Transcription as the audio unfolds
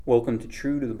Welcome to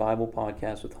True to the Bible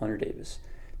podcast with Hunter Davis.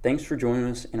 Thanks for joining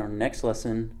us in our next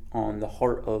lesson on the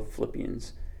heart of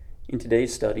Philippians. In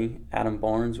today's study, Adam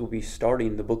Barnes will be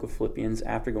starting the book of Philippians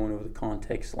after going over the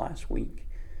context last week.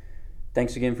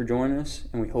 Thanks again for joining us,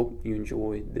 and we hope you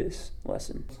enjoy this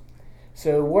lesson.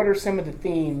 So what are some of the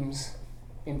themes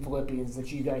in Philippians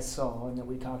that you guys saw and that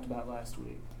we talked about last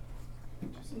week?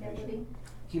 Humility.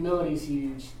 Humility is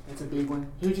huge. That's a big one.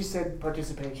 Who just said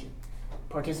participation?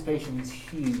 Participation is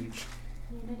huge.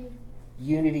 Unity.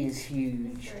 Unity is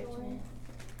huge. Encouragement.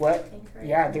 What? Encouragement.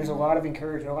 Yeah, there's a lot of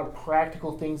encouragement, a lot of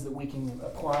practical things that we can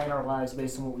apply in our lives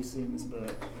based on what we see in this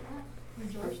book.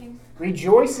 Rejoicing.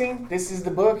 Rejoicing. This is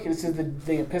the book. This is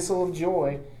the epistle of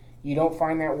joy. You don't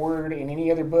find that word in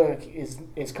any other book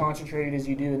as concentrated as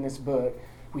you do in this book.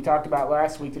 We talked about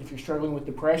last week that if you're struggling with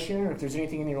depression or if there's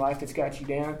anything in your life that's got you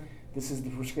down, this is the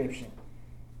prescription.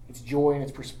 It's joy and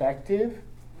it's perspective.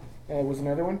 Was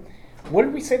another one. What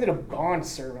did we say that a bond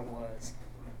servant was?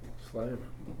 Slave.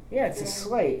 Yeah, it's a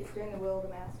slave. Doing the will of the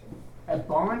master. A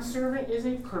bond servant is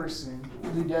a person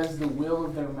who does the will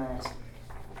of their master.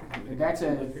 And that's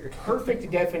a perfect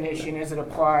definition as it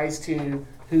applies to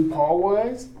who Paul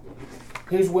was.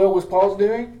 Whose will was Paul's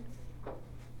doing?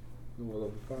 The will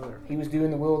of the Father. He was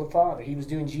doing the will of the Father. He was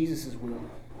doing Jesus' will.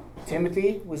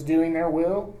 Timothy was doing their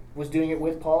will, was doing it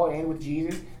with Paul and with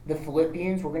Jesus. The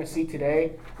Philippians, we're going to see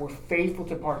today, were faithful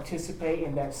to participate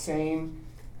in that same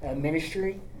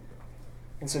ministry.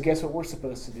 And so guess what we're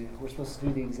supposed to do? We're supposed to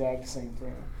do the exact same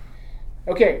thing.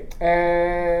 Okay,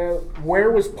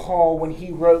 where was Paul when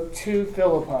he wrote to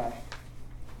Philippi?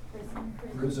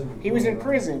 Prison. He was in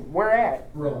prison. Where at?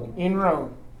 Rome. In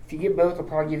Rome. If you get both, I'll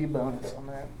probably give you a bonus on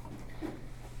that.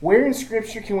 Where in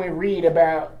Scripture can we read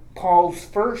about Paul's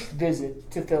first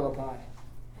visit to Philippi?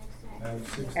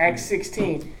 Acts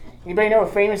 16. Anybody know a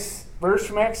famous verse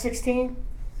from Acts 16?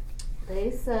 They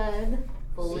said,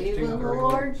 believe in the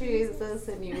Lord Jesus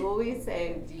and you will be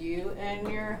saved, you and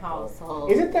your household.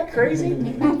 Isn't that crazy?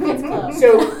 It's close.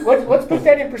 So let's put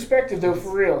that in perspective, though,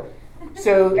 for real.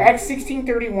 So Acts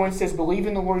 16:31 says, believe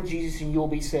in the Lord Jesus and you'll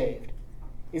be saved.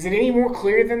 Is it any more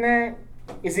clear than that?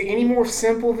 Is it any more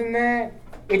simple than that?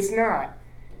 It's not.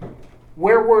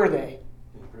 Where were they?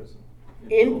 In prison.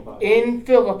 In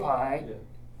Philippi.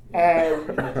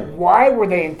 Why were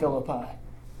they in Philippi?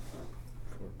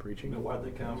 For preaching. Why'd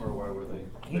they come, or why were they?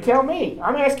 You tell me.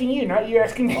 I'm asking you, not you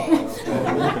asking me.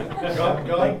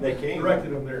 God They came.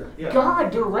 directed them there. Yeah.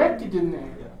 God directed them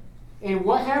there. Yeah. And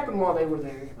what happened while they were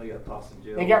there? They got tossed in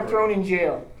jail. They got thrown in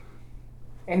jail.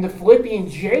 And the Philippian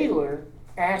jailer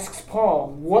asks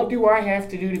Paul, what do I have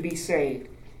to do to be saved?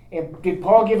 And did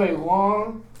Paul give a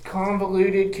long,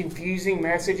 convoluted, confusing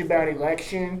message about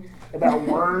election, about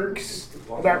works,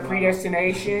 about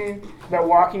predestination, about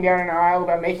walking down an aisle,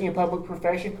 about making a public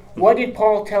profession? What did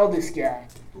Paul tell this guy?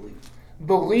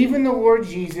 Believe in the Lord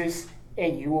Jesus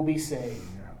and you will be saved.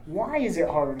 Why is it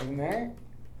harder than that?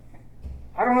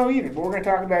 I don't know either, but we're going to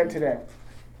talk about it today.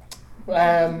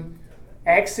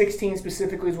 Acts 16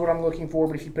 specifically is what I'm looking for,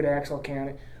 but if you put Acts, I'll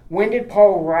count it. When did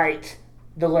Paul write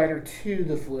the letter to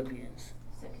the Philippians?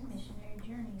 Second missionary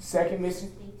journey. Second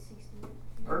mission. 60.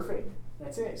 Perfect.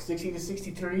 That's it. 60 to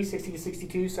 63, 60 to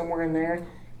 62, somewhere in there.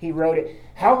 He wrote it.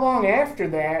 How long after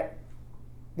that,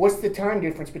 what's the time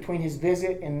difference between his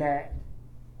visit and that?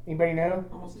 Anybody know?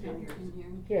 Almost 10 years.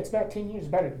 Yeah, it's about 10 years,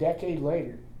 about a decade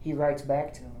later, he writes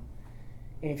back to them.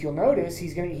 And if you'll notice,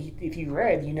 if you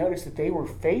read, you notice that they were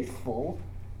faithful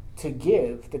to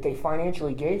give, that they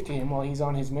financially gave to him while he's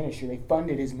on his ministry. They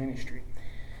funded his ministry.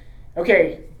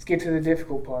 Okay, let's get to the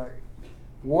difficult part.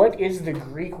 What is the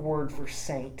Greek word for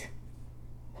saint?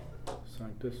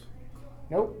 Sanctus.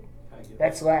 Nope,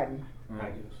 that's Latin.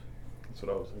 That's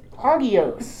what I was thinking.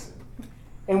 Hagios.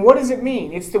 And what does it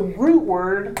mean? It's the root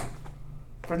word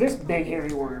for this big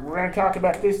hairy word. We're going to talk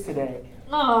about this today.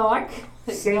 Oh, I can't.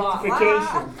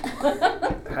 Sanctification.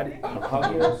 How do you,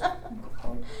 Hagios?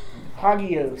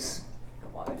 Hagios.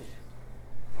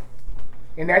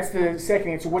 And that's the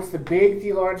second answer. What's the big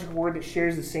theological word that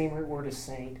shares the same root word as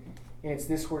saint? And it's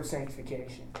this word,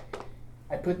 sanctification.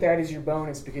 I put that as your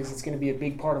bonus because it's going to be a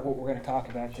big part of what we're going to talk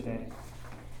about today.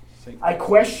 I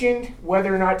questioned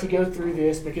whether or not to go through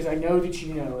this because I know that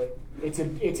you know it.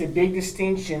 It's a big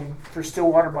distinction for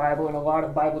Stillwater Bible and a lot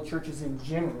of Bible churches in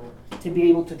general to be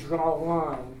able to draw a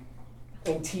line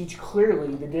and teach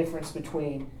clearly the difference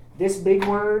between this big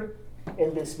word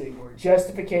and this big word.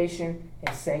 Justification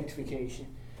and sanctification.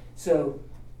 So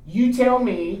you tell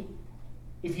me,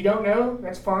 if you don't know,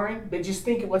 that's fine, but just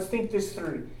let's think this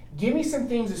through. Give me some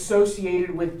things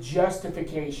associated with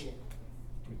justification.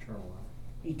 Eternal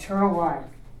life. Eternal life.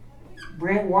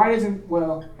 Brent, why doesn't,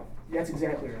 well, That's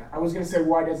exactly right. I was going to say,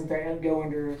 why doesn't that go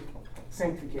under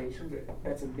sanctification? But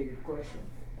that's a bigger question.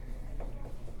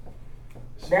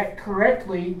 That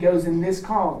correctly goes in this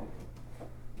column.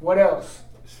 What else?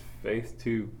 Is faith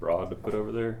too broad to put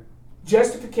over there?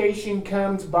 Justification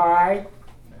comes by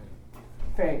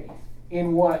faith.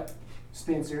 In what,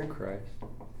 Spencer? Christ.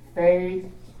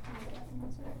 Faith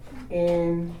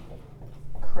in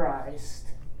Christ.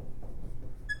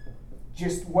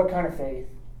 Just what kind of faith?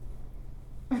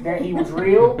 That he was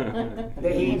real?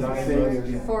 That he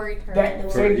For eternity.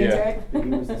 that say it again, Yeah. Ted? That he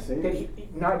was the Savior. That he,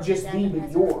 not just thee,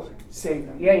 but your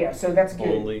Savior. Yeah. So that's good.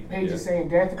 Only, Paige yeah. is saying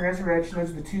death and resurrection.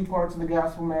 Those are the two parts of the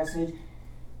gospel message.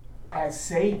 As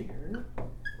Savior,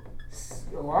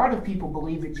 a lot of people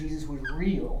believe that Jesus was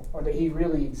real or that he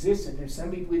really existed. There's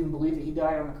some people even believe that he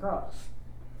died on the cross,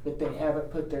 but they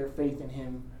haven't put their faith in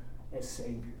him as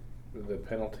Savior. The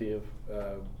penalty of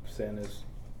sin is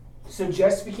So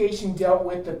justification dealt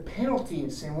with the penalty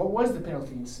of sin. What was the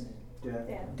penalty of sin? Death.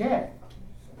 Yeah. Death.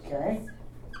 Okay?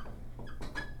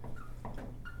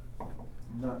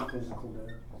 Not physical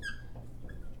death.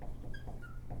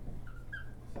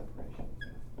 Separation.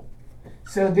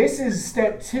 So this is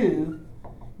step 2.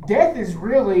 Death is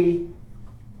really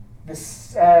the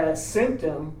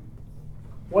symptom.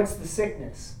 What's the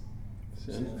sickness?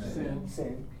 sin.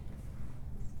 Sin.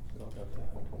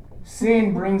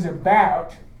 Sin brings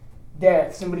about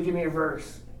death. Somebody give me a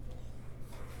verse.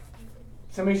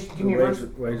 Somebody should give me a verse.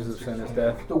 Wages of sin is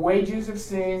death. The wages of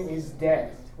sin is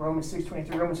death. Romans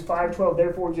 6:23, Romans 5:12.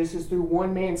 Therefore, just as through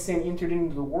one man sin entered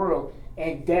into the world,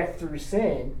 and death through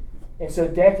sin, and so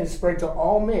death is spread to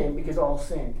all men because all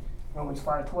sinned. Romans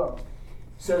 5:12.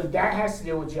 So that has to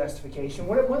deal with justification.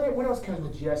 What else comes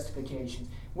with justification?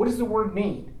 What does the word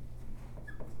mean?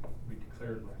 We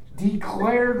declared righteous.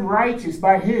 Declared righteous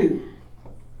by who?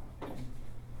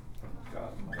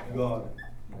 God.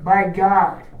 By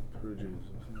God. Through Jesus.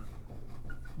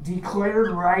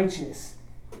 Declared righteous.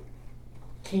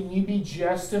 Can you be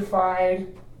justified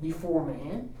before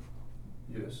man,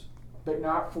 Yes, but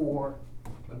not for?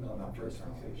 but not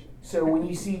justification. So when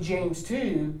you see James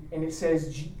 2 and it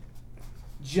says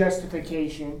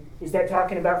justification, is that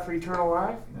talking about for eternal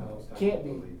life? No, Can't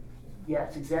be. Yeah,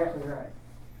 that's exactly right.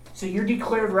 So you're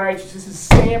declared righteous. This is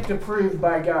stamped approved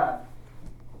by God.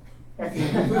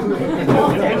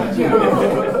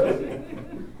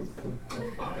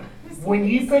 When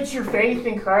you put your faith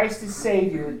in Christ as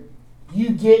Savior, you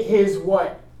get His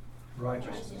what?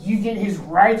 Righteousness. You get His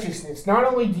righteousness. Not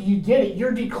only do you get it,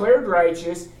 you're declared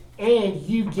righteous, and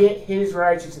you get His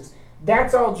righteousness.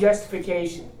 That's all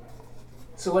justification.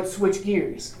 So let's switch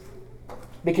gears.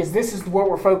 Because this is what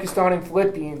we're focused on in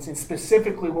Philippians, and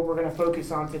specifically what we're going to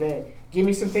focus on today. Give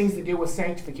me some things that deal with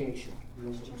sanctification.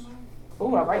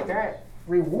 Oh, I like that.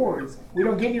 Rewards. We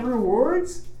don't get any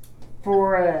rewards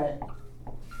for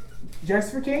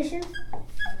justification?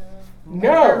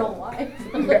 Eternal No.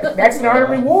 life. That's not a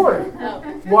reward. No.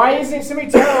 Why isn't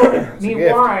somebody tell me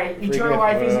gift. why Free eternal gift.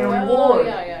 life isn't a Oh, reward?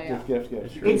 yeah. Gift.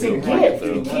 It's a gift.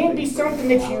 It can't be something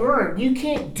that you earn. You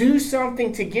can't do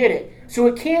something to get it. So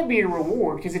it can't be a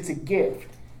reward because it's a gift.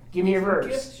 Give me a verse.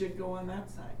 Gifts should go on that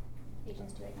side.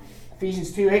 Ephesians 2:8-9.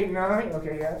 Ephesians 2:8-9.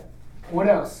 Okay, got it. What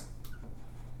else?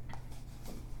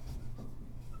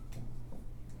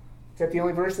 Is that the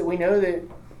only verse that we know that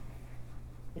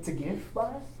it's a gift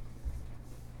by?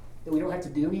 That we don't have to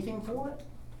do anything for it?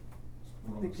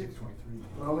 Romans 6:23.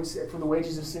 Romans said, for the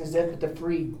wages of sin is death, but the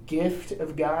free gift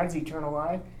of God's eternal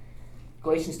life.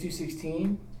 Galatians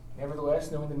 2:16.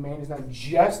 Nevertheless, knowing that man is not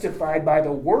justified by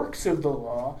the works of the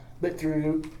law, but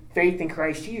through faith in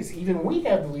Christ Jesus. Even we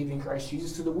have believed in Christ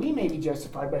Jesus so that we may be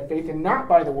justified by faith and not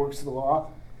by the works of the law,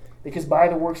 because by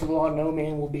the works of the law no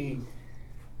man will be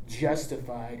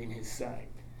justified in his sight.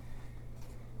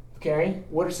 Okay,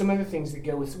 what are some other things that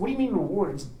go with? What do you mean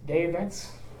rewards, Dave?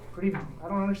 That's pretty. I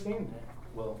don't understand that.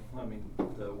 Well, I mean,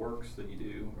 the works that you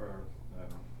do are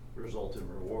result in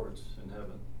rewards in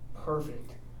heaven.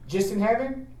 Perfect. Just in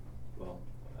heaven, Well,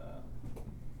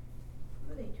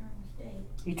 For the eternal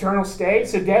state. eternal state.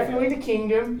 So definitely the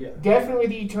kingdom. Yeah. Definitely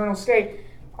the eternal state.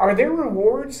 Are there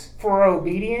rewards for our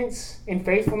obedience and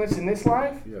faithfulness in this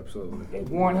life? Yeah, absolutely.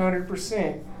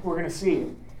 100%. We're going to see it.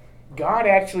 God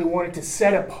actually wanted to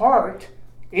set apart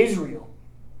Israel.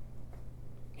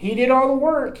 He did all the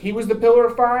work. He was the pillar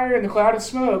of fire and the cloud of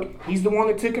smoke. He's the one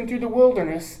that took them through the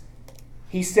wilderness.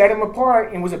 He set them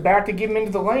apart and was about to give them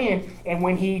into the land. And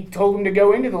when he told them to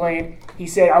go into the land, he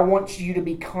said, I want you to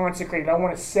be consecrated. I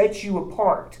want to set you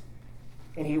apart.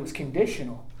 And he was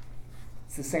conditional.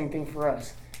 It's the same thing for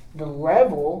us. The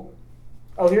level,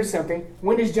 here's something.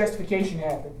 When does justification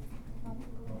happen?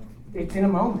 It's in a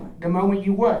moment. The moment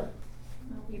you what?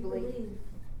 You believe.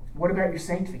 What about your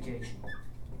sanctification?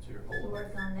 It's your You whole.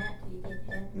 work on that till you get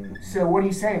to heaven. So what are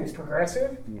you saying? It's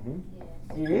progressive? Mm-hmm.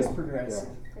 Yes. It is progressive.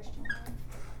 Christian life.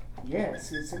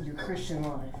 Yes, it's in your Christian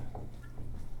life.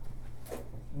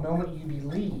 The moment you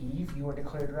believe, you are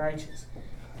declared righteous.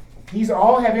 These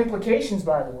all have implications,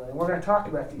 by the way. We're going to talk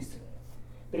about these today.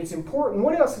 But it's important.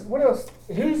 What else?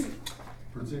 Who's...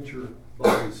 Present your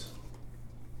bodies,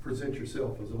 present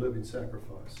yourself as a living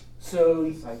sacrifice. So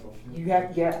Discipleship. you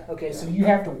have, so you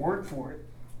have to work for it.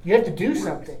 You have to do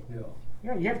something. Yeah.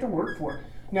 Yeah, you have to work for it.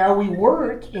 Now, we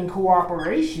work in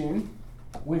cooperation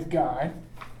with God.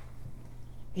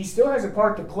 He still has a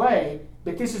part to play,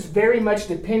 but this is very much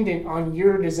dependent on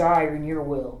your desire and your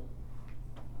will.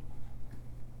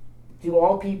 Do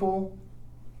all people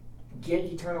get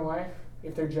eternal life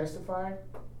if they're justified?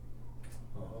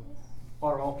 Uh-huh.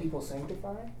 Are all people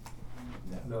sanctified?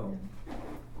 No.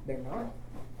 They're not.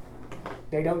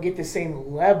 They don't get the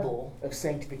same level of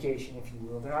sanctification, if you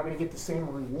will. They're not going to get the same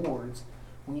rewards.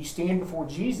 When you stand before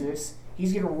Jesus,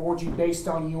 He's going to reward you based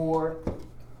on your,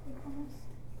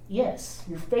 yes,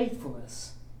 your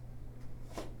faithfulness.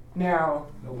 Now,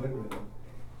 No, wait a minute.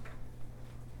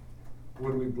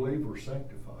 When we believe we're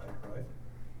sanctified, right?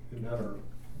 Isn't that our...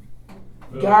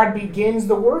 God begins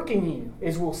the work in you,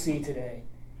 as we'll see today.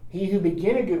 He who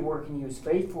began a good work in you is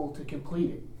faithful to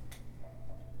complete it.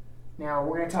 Now,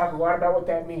 we're going to talk a lot about what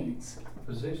that means.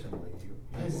 Positionally, you...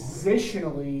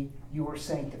 Positionally, you are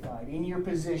sanctified. In your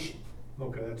position.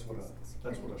 Okay, that's what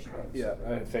I was trying to say. Yeah,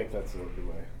 I think that's the good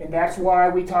way. And that's why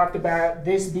we talked about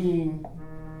this being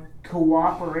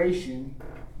cooperation.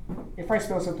 If I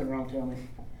spell something wrong, tell me.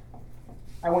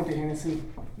 I went to Hennessy.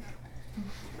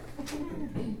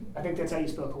 I think that's how you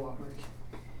spell cooperation.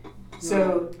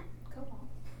 So,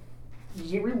 you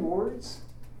get rewards,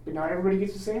 but not everybody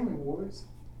gets the same rewards.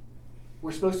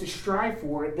 We're supposed to strive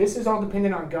for it. This is all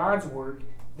dependent on God's work.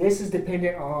 This is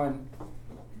dependent on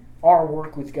our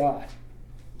work with God.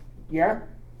 Yeah?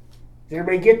 Does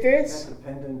everybody get That's this?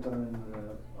 dependent on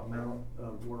the amount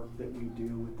of work that we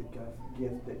do with the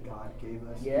gift that God gave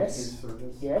us in Yes. His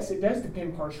service. Yes, it does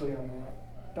depend partially on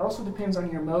that. It also depends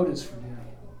on your motives for doing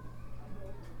it.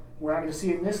 We're not going to see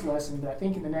it in this lesson, but I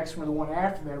think in the next one, or the one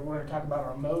after that, we're going to talk about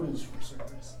our motives for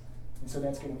service. And so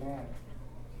that's going to matter.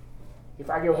 If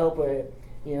I go help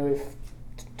if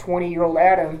 20-year-old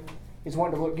Adam is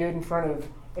wanting to look good in front of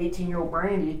 18-year-old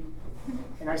Brandy,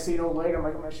 and I see an old lady, I'm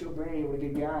like, I'm going to show Brandy what a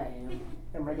good guy I am.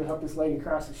 I'm going to go help this lady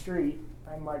across the street.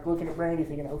 I'm like looking at Brandy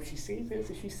thinking, I hope she sees this.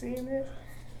 Is she seeing this?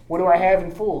 What do I have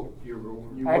in full? Your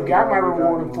reward. You I've would've got my already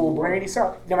reward gotten in full. reward. Brandy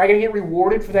saw. Am I going to get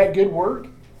rewarded for that good work?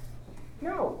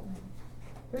 No.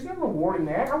 There's no reward in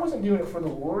that. I wasn't doing it for the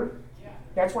Lord.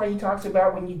 That's why He talks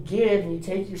about when you give and you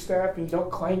take your stuff and you don't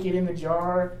clank it in the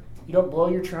jar, you don't blow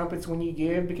your trumpets when you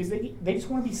give, because they just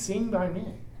want to be seen by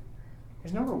men.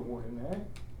 There's no reward in that.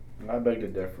 And I beg to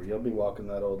differ. You'll be walking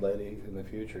that old lady in the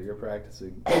future. You're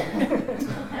practicing.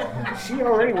 She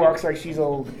already walks like she's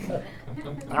old.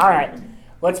 All right,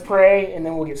 let's pray and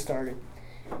then we'll get started.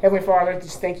 Heavenly Father,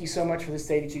 just thank you so much for this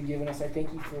day that you've given us. I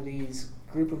thank you for these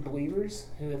group of believers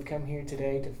who have come here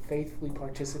today to faithfully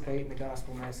participate in the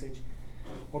gospel message.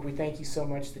 Lord, we thank you so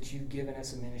much that you've given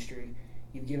us a ministry.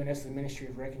 You've given us the ministry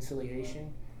of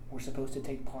reconciliation. We're supposed to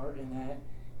take part in that,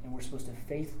 and we're supposed to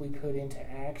faithfully put into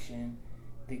action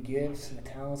the gifts and the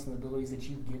talents and the abilities that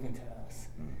you've given to us.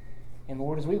 And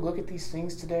Lord, as we look at these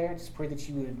things today, I just pray that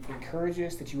you would encourage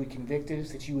us, that you would convict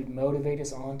us, that you would motivate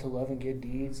us on to love and good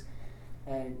deeds.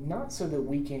 Not so that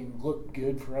we can look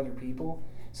good for other people,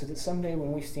 so that someday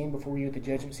when we stand before you at the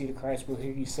judgment seat of Christ, we'll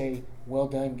hear you say, well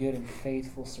done, good and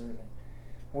faithful servant.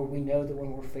 Lord, we know that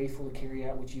when we're faithful to carry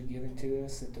out what you've given to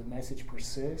us, that the message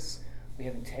persists. We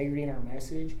have integrity in our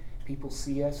message. People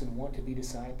see us and want to be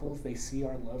disciples. They see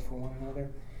our love for one another.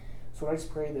 So I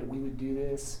just pray that we would do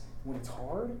this when it's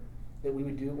hard, that we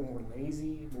would do it when we're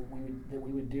lazy, that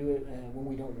we would do it when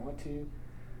we don't want to,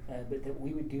 but that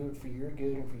we would do it for your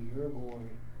good and for your glory,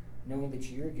 knowing that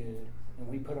you're good, and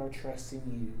we put our trust in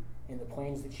you, and the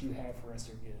plans that you have for us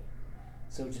are good.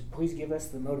 So just please give us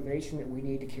the motivation that we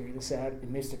need to carry this out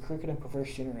amidst a crooked and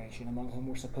perverse generation among whom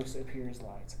we're supposed to appear as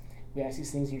lights. We ask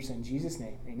these things in your Son, Jesus'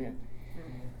 name. Amen.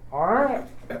 All right.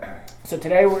 So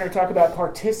today we're going to talk about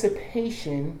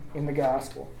participation in the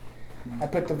gospel. I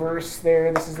put the verse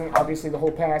there. This isn't obviously the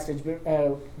whole passage, but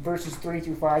verses 3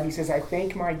 through 5. He says, I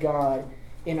thank my God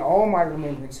in all my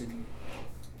remembrance of you,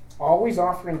 always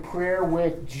offering prayer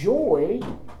with joy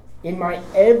in my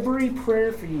every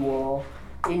prayer for you all,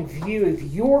 in view of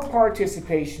your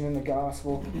participation in the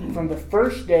gospel from the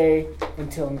first day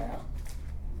until now.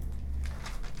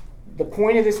 The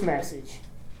point of this message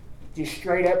just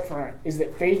straight up front, is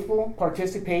that faithful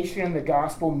participation in the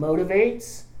gospel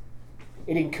motivates,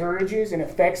 it encourages, and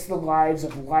affects the lives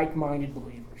of like-minded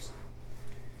believers.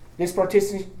 This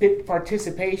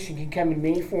participation can come in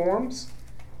many forms,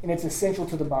 and it's essential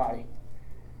to the body.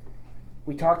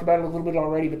 We talked about it a little bit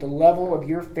already, but the level of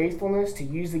your faithfulness to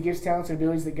use the gifts, talents, and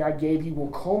abilities that God gave you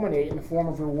will culminate in the form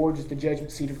of rewards at the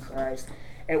judgment seat of Christ,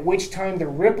 at which time the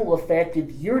ripple effect of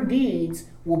your deeds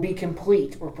will be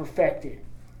complete or perfected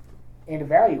and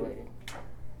evaluated.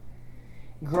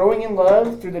 Growing in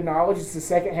love through the knowledge, it's the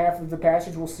second half of the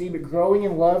passage we'll see, but growing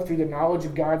in love through the knowledge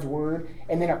of God's Word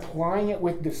and then applying it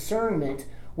with discernment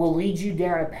will lead you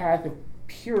down a path of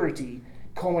purity,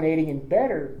 culminating in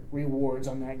better rewards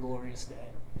on that glorious day.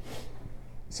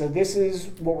 So this is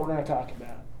what we're going to talk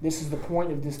about. This is the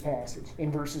point of this passage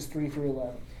in verses 3 through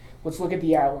 11. Let's look at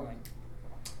the outline.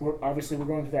 We're going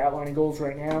through the outlining goals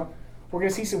right now. We're going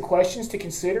to see some questions to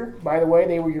consider. By the way,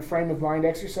 they were your frame of mind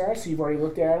exercise, so you've already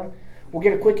looked at them. We'll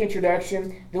get a quick introduction,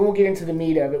 then we'll get into the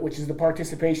meat of it, which is the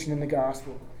participation in the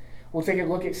gospel. We'll take a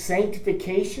look at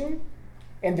sanctification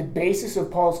and the basis of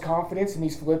Paul's confidence in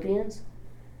these Philippians.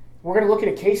 We're going to look at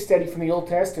a case study from the Old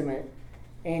Testament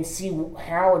and see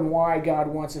how and why God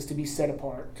wants us to be set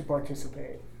apart to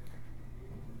participate.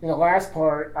 In the last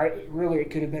part, it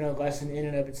could have been a lesson in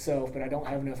and of itself, but I don't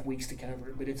have enough weeks to cover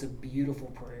it. But it's a beautiful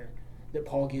prayer that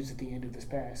Paul gives at the end of this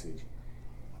passage.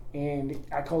 And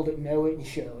I called it Know It and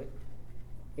Show It.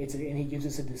 And he gives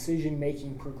us a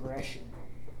decision-making progression.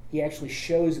 He actually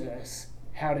shows us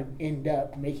how to end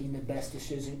up making the best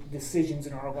decisions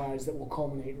in our lives that will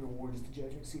culminate in rewards at the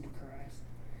judgment seat of Christ.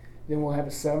 Then we'll have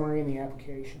a summary and the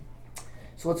application.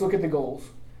 So let's look at the goals.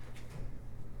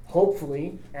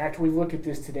 Hopefully, after we look at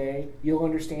this today, you'll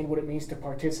understand what it means to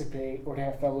participate or to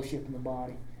have fellowship in the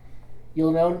body.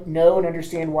 You'll know and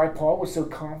understand why Paul was so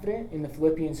confident in the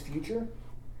Philippians' future.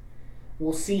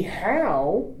 We'll see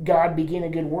how God began a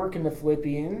good work in the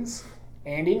Philippians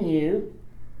and in you.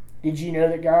 Did you know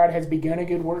that God has begun a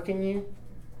good work in you?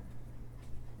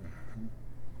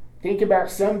 Think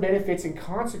about some benefits and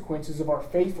consequences of our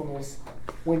faithfulness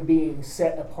when being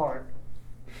set apart.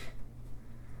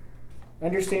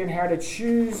 Understand how to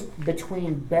choose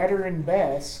between better and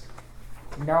best,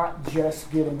 not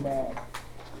just good and bad.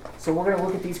 So we're going to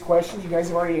look at these questions. You guys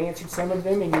have already answered some of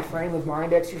them in your frame of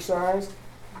mind exercise.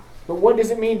 But what does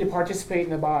it mean to participate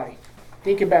in the body?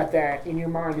 Think about that in your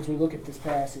mind as we look at this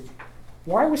passage.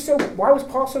 Why was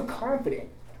Paul so confident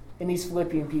in these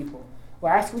Philippian people?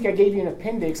 Last week I gave you an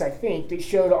appendix, I think, that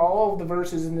showed all of the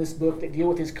verses in this book that deal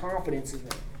with his confidence in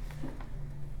them.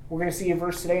 We're going to see a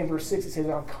verse today in verse 6 that says,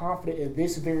 I'm confident of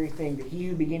this very thing, that he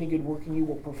who began a good work in you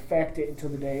will perfect it until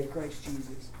the day of Christ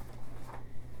Jesus.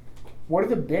 What are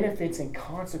the benefits and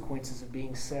consequences of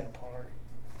being set apart?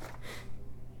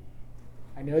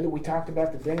 I know that we talked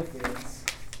about the benefits,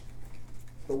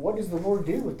 but what does the Lord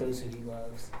do with those who he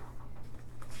loves?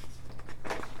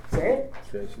 Say it.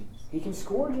 Jason. He can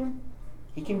scourge you.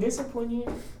 He can discipline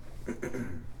you.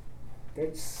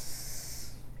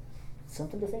 That's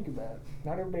something to think about.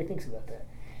 Not everybody thinks about that.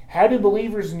 How do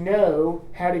believers know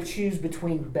how to choose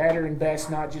between better and best,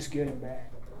 not just good and bad?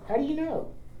 How do you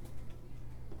know?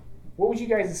 What would you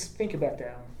guys think about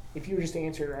that one if you were just to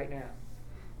answer it right now?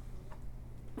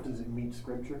 Does it meet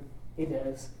Scripture? It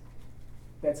does.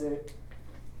 That's it.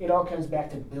 It all comes back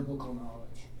to biblical knowledge.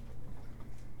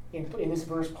 In this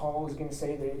verse, Paul is going to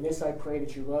say that in this I pray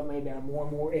that your love may abound more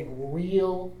and more in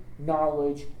real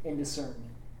knowledge and discernment.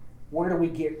 Where do we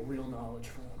get real knowledge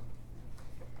from?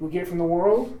 Do we get it from the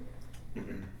world?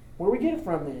 Where do we get it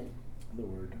from then? The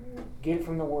Word. Get it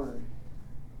from the Word.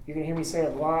 You're going to hear me say a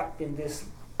lot in this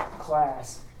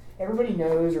class. Everybody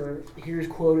knows or hears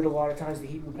quoted a lot of times the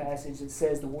Hebrew passage that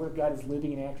says the Word of God is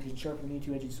living and active and sharper than any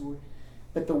two-edged sword.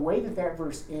 But the way that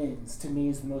verse ends, to me,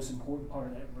 is the most important part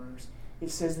of that verse. It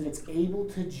says that it's able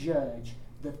to judge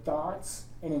the thoughts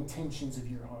and intentions of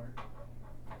your heart.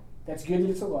 That's good that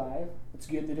it's alive. It's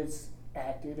good that it's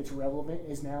active. It's relevant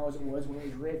as now as it was when it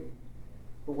was written.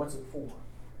 But what's it for?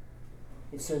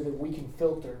 It's so that we can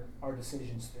filter our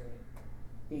decisions through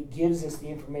it. It gives us the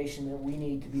information that we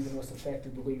need to be the most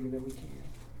effective believer that we can.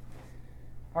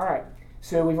 All right.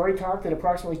 So we've already talked that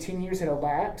approximately 10 years had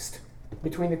elapsed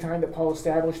between the time that Paul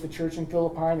established the church in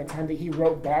Philippi and the time that he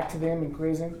wrote back to them in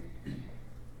prison.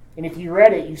 And if you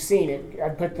read it, you've seen it. I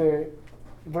put the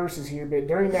verses here, but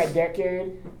during that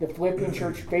decade, the Philippian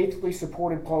church faithfully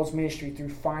supported Paul's ministry through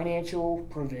financial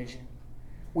provision.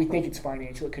 We think it's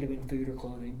financial. It could have been food or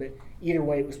clothing, but either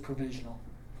way, it was provisional.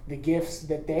 The gifts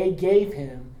that they gave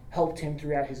him helped him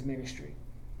throughout his ministry.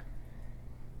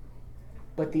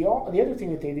 But the other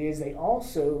thing that they did is they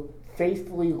also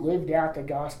faithfully lived out the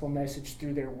gospel message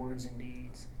through their words and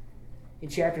deeds. In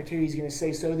chapter 2, he's going to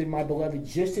say, "So then, my beloved,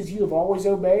 just as you have always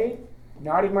obeyed,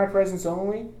 not in my presence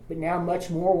only, but now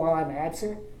much more while I'm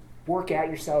absent, work out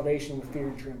your salvation with fear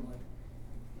and trembling."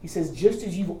 He says, just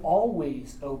as you've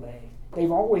always obeyed.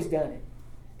 They've always done it.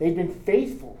 They've been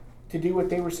faithful to do what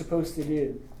they were supposed to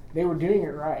do. They were doing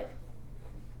it right.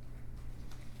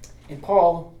 And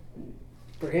Paul,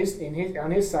 on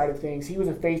his side of things, he was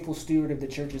a faithful steward of the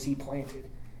churches he planted,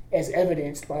 as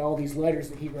evidenced by all these letters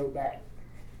that he wrote back.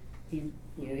 He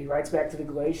writes back to the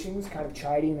Galatians, kind of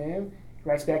chiding them. He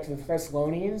writes back to the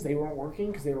Thessalonians. They weren't working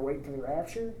because they were waiting for the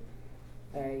rapture.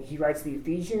 He writes the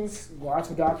Ephesians, lots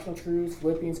of doctrinal truths,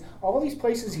 Philippians, all these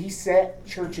places he set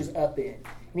churches up in,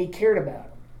 and he cared about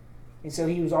them. And so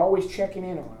he was always checking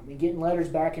in on them and getting letters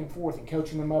back and forth and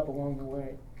coaching them up along the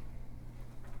way.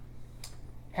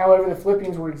 However, the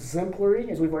Philippians were exemplary,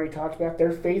 as we've already talked about.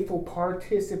 Their faithful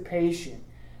participation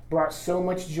brought so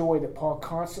much joy that Paul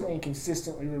constantly and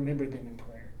consistently remembered them in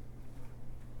prayer.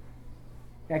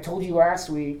 And I told you last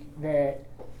week that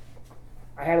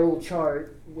I had a little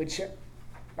chart, which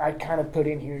I kind of put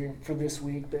in here for this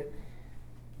week, but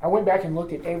I went back and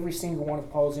looked at every single one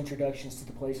of Paul's introductions to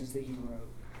the places that he wrote.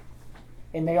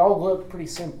 And they all look pretty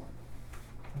similar.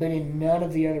 But in none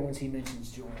of the other ones he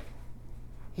mentions joy.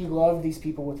 He loved these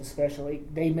people with a special,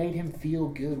 they made him feel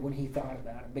good when he thought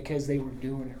about it because they were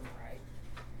doing it right.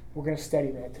 We're going to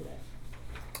study that today.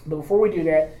 But before we do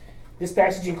that, this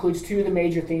passage includes two of the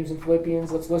major themes in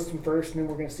Philippians. Let's list them first, and then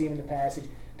we're going to see them in the passage.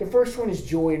 The first one is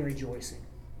joy and rejoicing.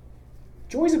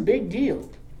 Joy is a big deal.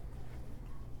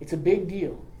 It's a big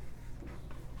deal.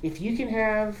 If you can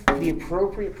have the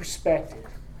appropriate perspective,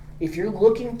 if you're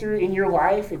looking through, in your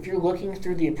life, if you're looking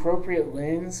through the appropriate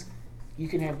lens, you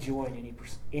can have joy in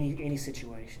any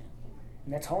situation.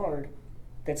 And that's hard.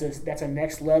 That's a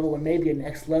next level, and maybe a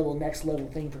next level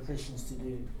thing for Christians to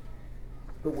do.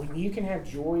 But when you can have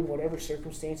joy in whatever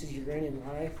circumstances you're in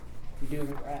life, you're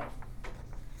doing it right.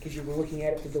 Because you're looking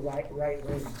at it through the right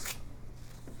lens.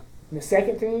 And the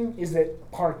second thing is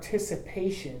that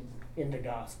participation in the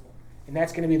gospel. And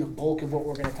that's going to be the bulk of what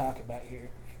we're going to talk about here.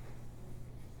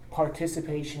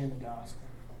 Participation in the gospel.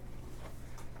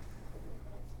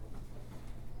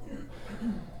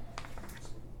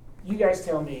 You guys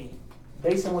tell me,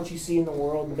 based on what you see in the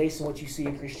world and based on what you see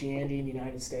in Christianity in the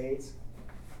United States,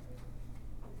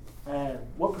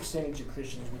 what percentage of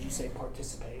Christians would you say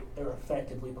participate or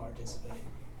effectively participate?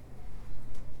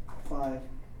 5.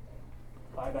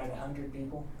 5 out of 100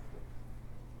 people?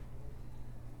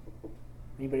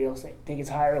 Anybody else think it's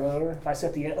higher or lower? If I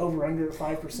set the over-under at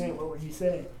 5%, what would you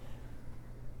say?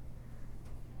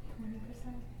 20%.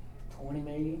 20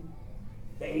 maybe?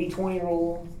 The 80-20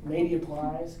 rule maybe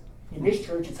applies. In this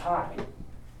church, it's high.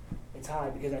 It's high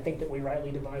because I think that we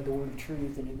rightly divide the word of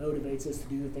truth, and it motivates us to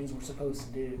do the things we're supposed to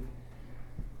do.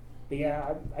 But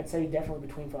yeah, I'd say definitely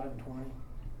between 5 and 20.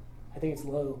 I think it's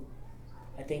low.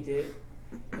 I think that,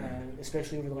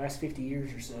 especially over the last 50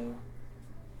 years or so,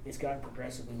 it's gotten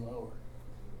progressively lower.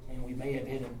 And we may have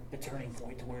hit a turning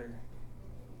point to where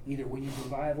either we need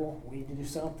revival, we need to do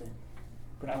something.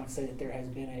 But I would say that there has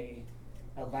been a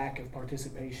lack of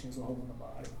participation as a whole in the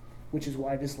body, which is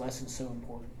why this lesson is so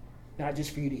important. Not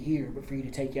just for you to hear, but for you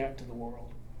to take out to the world.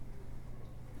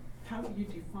 How do you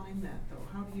define that, though?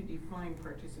 How do you define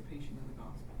participation in the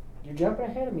gospel? You're jumping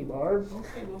ahead of me, Barb.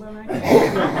 Okay, well then I can't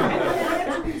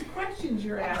answer these questions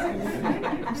you're asking.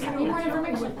 Need more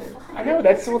information. I know,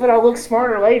 that's so that I'll look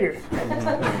smarter later.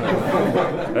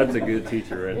 That's a good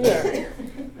teacher right there.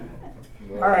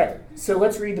 Yeah. All right, so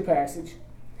let's read the passage.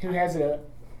 Who has it up?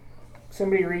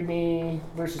 Somebody read me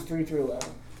verses 3 through 11.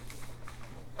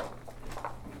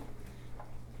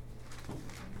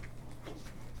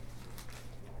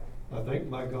 I thank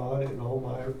my God in all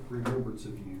my remembrance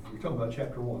of you. We're talking about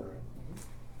chapter 1, right?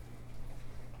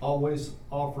 Always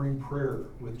offering prayer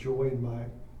with joy in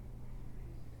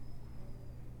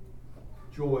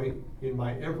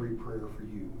my every prayer for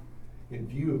you, in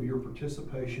view of your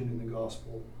participation in the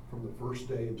gospel from the first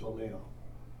day until now.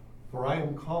 For I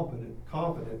am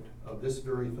confident of this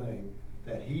very thing,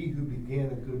 that he who began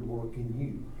a good work in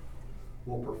you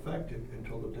will perfect it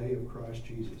until the day of Christ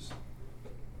Jesus.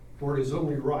 For it is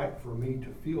only right for me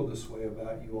to feel this way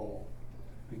about you all,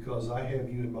 because I have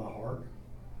you in my heart,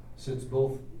 since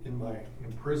both in my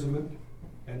imprisonment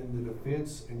and in the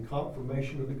defense and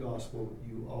confirmation of the gospel,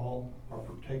 you all are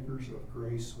partakers of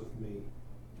grace with me.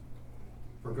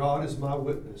 For God is my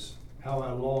witness, how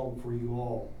I long for you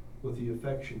all with the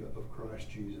affection of Christ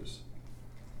Jesus.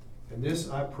 And this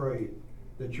I pray,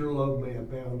 that your love may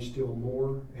abound still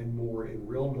more and more in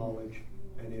real knowledge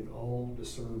and in all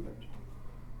discernment,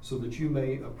 so that you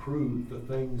may approve the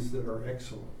things that are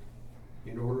excellent,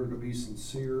 in order to be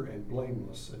sincere and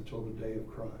blameless until the day of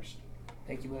Christ.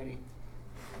 Thank you, lady.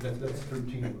 That's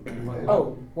 13.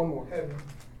 Oh, one more.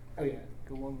 Oh, yeah.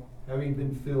 Go one more. Having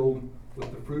been filled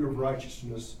with the fruit of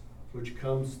righteousness which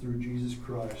comes through Jesus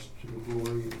Christ to the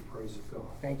glory and praise of God.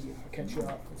 Thank you. I cut you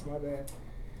off. That's my bad.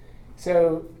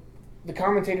 So, the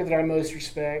commentator that I most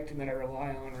respect and that I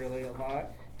rely on really a lot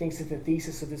thinks that the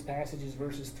thesis of this passage is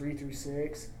verses 3 through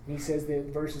 6. And he says that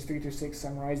verses 3 through 6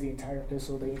 summarize the entire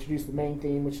epistle. They introduce the main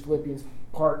theme, which is Philippians'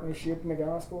 partnership in the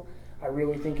gospel. I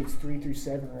really think it's 3 through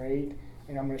 7 or 8,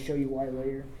 and I'm going to show you why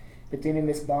later. But then in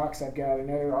this box, I've got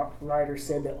another writer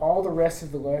said that all the rest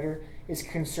of the letter is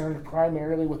concerned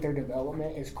primarily with their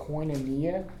development as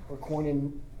koinonia, or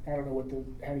I don't know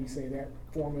how do you say that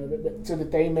form of it, but so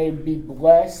that they may be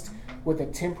blessed with a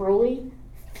temporally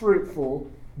fruitful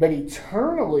but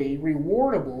eternally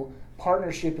rewardable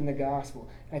partnership in the gospel.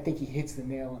 And I think he hits the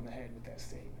nail on the head with that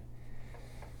statement.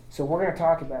 So we're going to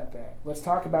talk about that. Let's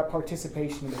talk about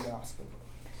participation in the gospel.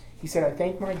 He said, I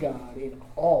thank my God in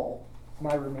all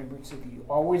my remembrance of you,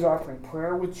 always offering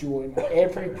prayer with joy in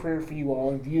every prayer for you all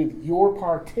in view of your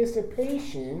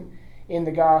participation in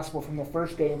the gospel from the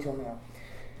first day until now.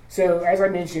 So, as I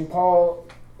mentioned, Paul,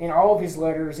 in all of his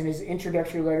letters, in his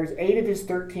introductory letters, 8 of his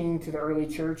 13 to the early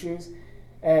churches,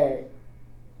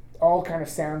 all kind of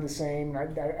sound the same. I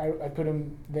put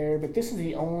them there, but this is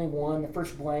the only one, the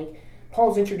first blank.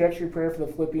 Paul's introductory prayer for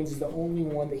the Philippians is the only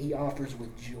one that he offers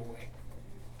with joy.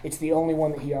 It's the only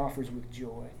one that he offers with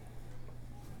joy.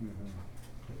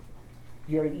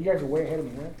 You guys are way ahead of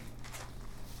me, right?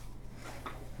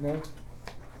 No?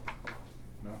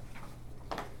 No.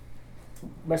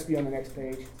 Must be on the next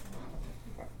page.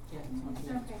 Yeah, it's on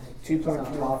the next Okay. page.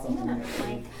 2.4.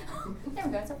 There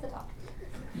we go, it's up the top.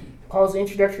 Paul's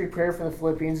introductory prayer for the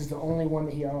Philippians is the only one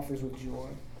that he offers with joy.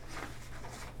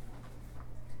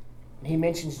 And he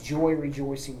mentions joy,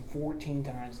 rejoicing 14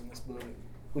 times in this book,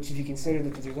 which if you consider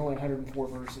that there's only 104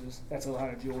 verses, that's a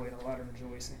lot of joy and a lot of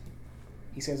rejoicing.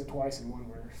 He says it twice in one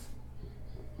verse.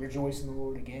 Rejoice in the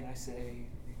Lord, again I say,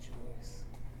 rejoice.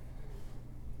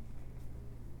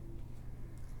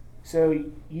 So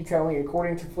you tell me,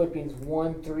 according to Philippians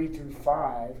 1, 3 through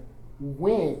 5,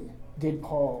 when did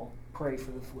Paul pray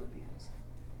for the Philippians?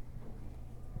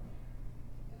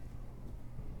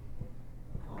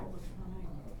 All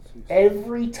the time.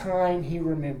 Every time he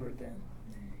remembered them.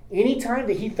 Any time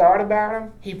that he thought about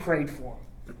them, he prayed for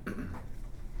them.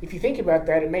 If you think about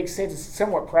that, it makes sense. It's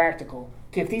somewhat practical.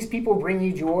 If these people bring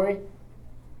you joy,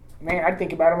 man, I'd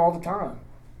think about them all the time.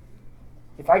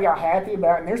 If I got happy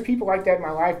about it, and there's people like that in my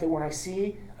life that when I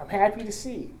see, I'm happy to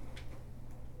see.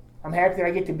 I'm happy that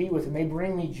I get to be with them. They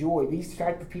bring me joy. These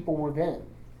type of people were them.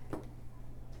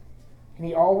 And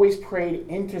he always prayed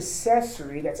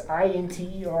intercessory. That's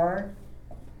I-N-T-E-R.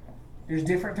 There's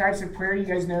different types of prayer. You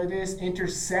guys know this.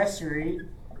 Intercessory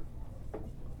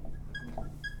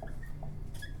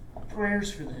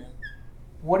prayers for them.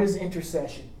 What is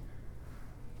intercession?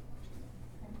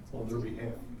 On their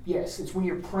behalf. Yes, it's when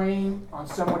you're praying on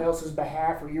someone else's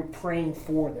behalf or you're praying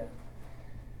for them.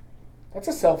 That's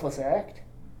a selfless act.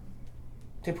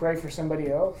 To pray for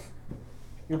somebody else.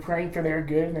 You're praying for their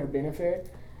good and their benefit.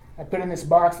 I put in this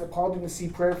box that Paul didn't see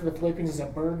prayer for the Philippians as a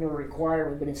burden or a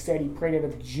requirement, but instead he prayed out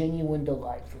of genuine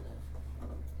delight for them.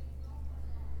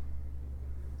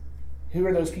 Who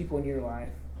are those people in your life?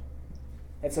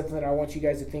 That's something that I want you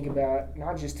guys to think about,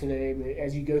 not just today, but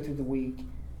as you go through the week.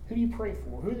 Who do you pray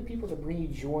for? Who are the people that bring you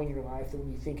joy in your life that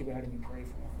when you think about it, you pray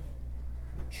for them?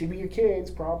 Should be your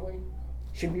kids, probably.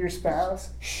 Should be your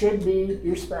spouse. Should be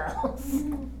your spouse.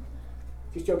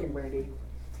 Just joking, Brandy.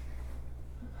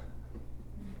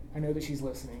 I know that she's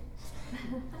listening.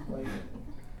 Like,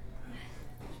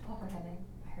 I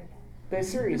heard that. but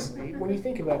seriously, when you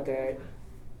think about that,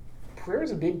 prayer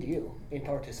is a big deal in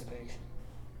participation.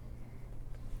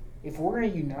 If we're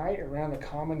going to unite around the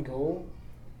common goal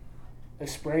of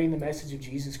spreading the message of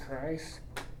Jesus Christ,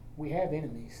 we have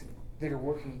enemies that are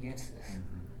working against us.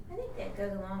 I think that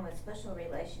goes along with special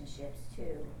relationships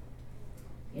too.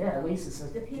 You Yeah, know, Lisa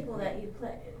says the people that you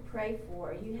pray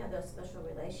for, you have those special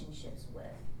relationships with.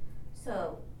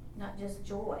 So not just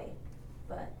joy,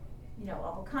 but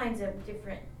all kinds of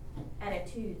different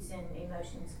attitudes and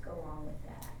emotions go along with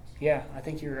that. Yeah, I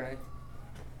think you're right.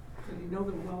 So you know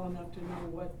them well enough to know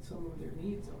what some of their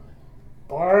needs are.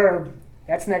 Barb,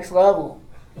 that's next level.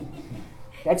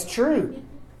 That's true.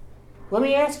 Let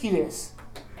me ask you this.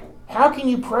 How can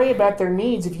you pray about their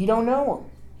needs if you don't know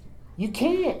them? You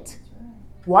can't.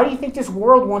 Why do you think this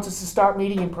world wants us to stop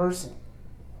meeting in person?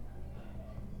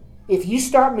 If you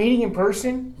stop meeting in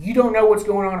person, you don't know what's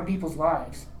going on in people's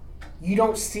lives. You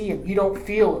don't see him. You don't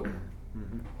feel him.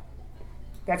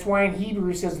 That's why in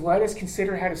Hebrews it says, let us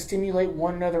consider how to stimulate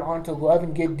one another onto love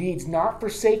and good deeds, not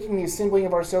forsaking the assembling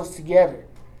of ourselves together,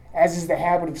 as is the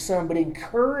habit of some, but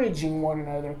encouraging one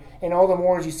another, and all the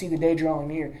more as you see the day drawing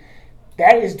near.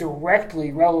 That is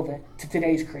directly relevant to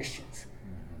today's Christians.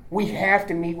 We have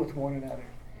to meet with one another.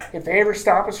 If they ever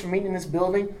stop us from meeting in this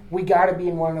building, we got to be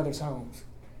in one another's homes.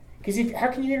 Because how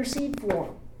can you intercede for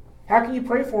them? How can you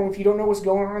pray for them if you don't know what's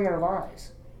going on in their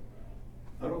lives?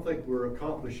 I don't think we're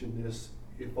accomplishing this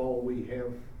if all we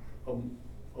have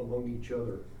among each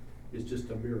other is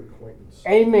just a mere acquaintance.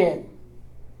 Amen.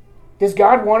 Does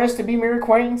God want us to be mere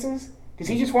acquaintances? Does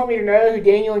He just want me to know who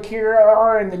Daniel and Kira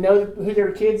are and to know who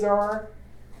their kids are?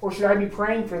 Or should I be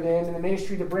praying for them in the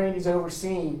ministry that Brandy's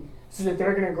overseeing so that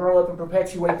they're going to grow up and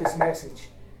perpetuate this message?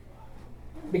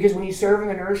 Because when you serve in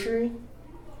the nursery,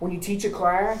 when you teach a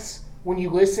class, when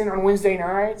you listen on Wednesday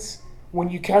nights, when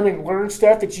you come and learn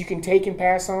stuff that you can take and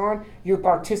pass on, you're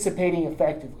participating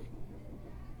effectively.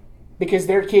 Because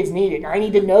their kids need it. And I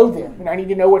need to know them. And I need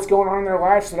to know what's going on in their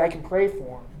lives so that I can pray for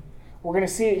them. We're going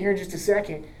to see it here in just a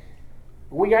second.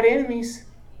 But we got enemies.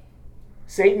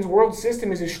 Satan's world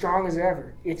system is as strong as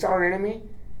ever. It's our enemy.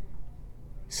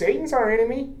 Satan's our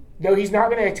enemy. Though he's not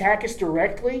going to attack us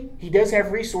directly, he does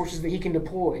have resources that he can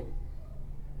deploy.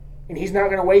 And he's not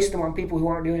going to waste them on people who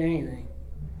aren't doing anything.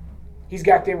 He's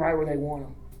got them right where they want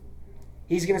them.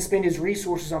 He's going to spend his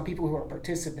resources on people who are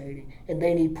participating, and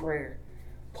they need prayer.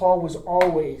 Paul was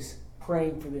always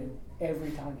praying for them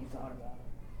every time he thought about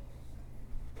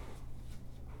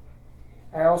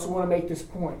it. I also want to make this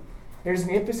point. There's an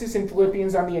emphasis in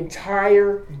Philippians on the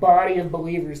entire body of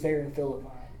believers there in Philippi.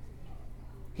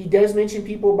 He does mention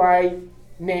people by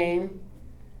name,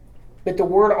 but the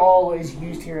word all is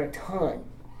used here a ton.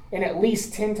 And at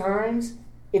least 10 times,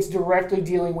 it's directly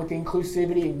dealing with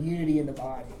inclusivity and unity in the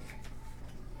body.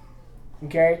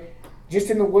 Okay? Just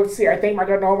in the, let's see, I thank my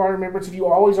God in all my remembrance of you,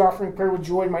 always offering prayer with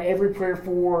joy in my every prayer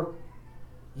for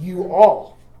you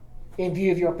all, in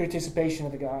view of your participation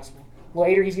of the gospel.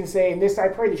 Later, he's going to say, in this I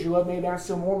pray that your love may abound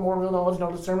still more and more real knowledge and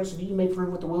all discernment, so that you may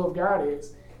prove what the will of God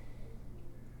is.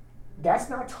 That's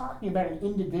not talking about an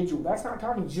individual. That's not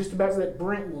talking just about so that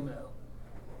Brent will know.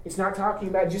 It's not talking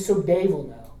about just so Dave will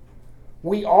know.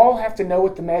 We all have to know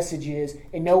what the message is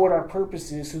and know what our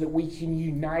purpose is so that we can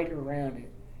unite around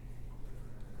it.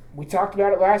 We talked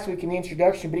about it last week in the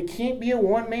introduction, but it can't be a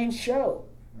one-man show.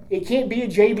 It can't be a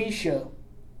JB show.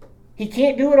 He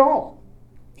can't do it all.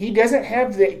 He doesn't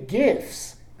have the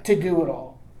gifts to do it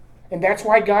all. And that's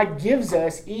why God gives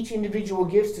us each individual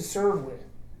gifts to serve with.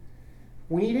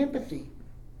 We need empathy.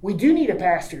 We do need a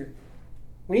pastor.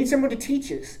 We need someone to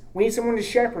teach us. We need someone to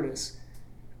shepherd us.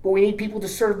 But we need people to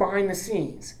serve behind the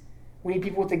scenes. We need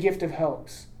people with the gift of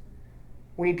helps.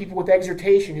 We need people with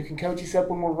exhortation who can coach us up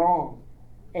when we're wrong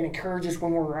and encourage us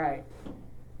when we're right.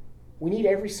 We need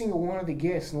every single one of the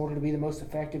gifts in order to be the most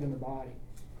effective in the body.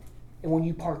 And when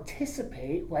you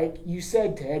participate, like you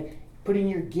said, Ted, putting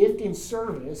your gift in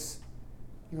service,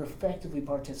 you're effectively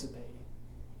participating.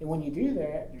 And when you do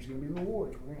that, there's going to be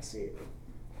rewards. We're going to see it.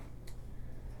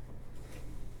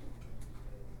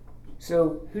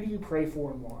 So, who do you pray for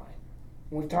and why?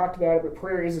 And we've talked about it, but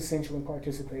prayer is essential in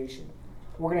participation.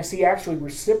 We're going to see actually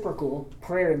reciprocal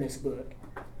prayer in this book.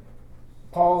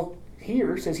 Paul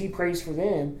here says he prays for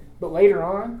them, but later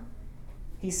on,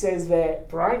 he says that,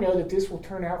 for I know that this will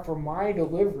turn out for my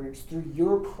deliverance through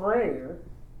your prayer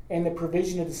and the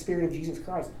provision of the Spirit of Jesus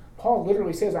Christ. Paul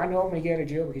literally says, I know I'm going to get out of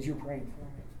jail because you're praying for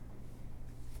me.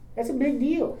 That's a big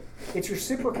deal. It's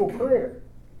reciprocal prayer.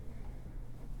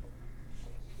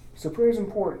 So prayer is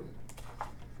important.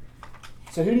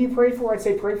 So who do you pray for? I'd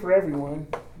say pray for everyone.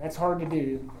 That's hard to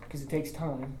do because it takes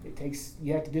time.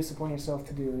 You have to discipline yourself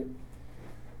to do it.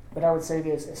 But I would say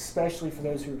this, especially for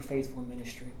those who are faithful in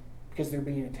ministry, because they're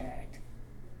being attacked.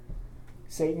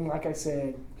 Satan, like I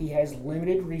said, he has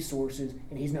limited resources,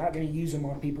 and he's not going to use them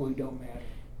on people who don't matter.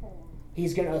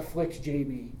 He's going to afflict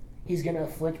JB. He's going to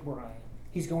afflict Brian.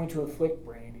 He's going to afflict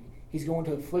Brandy. He's going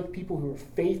to afflict people who are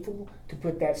faithful to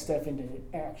put that stuff into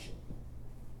action.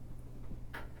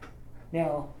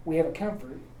 Now, we have a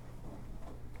comfort,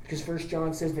 because 1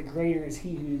 John says that greater is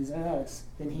he who is in us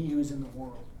than he who is in the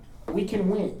world. We can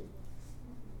win.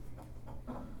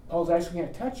 Paul's actually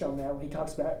going to touch on that when he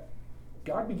talks about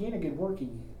God began a good work in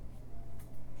you.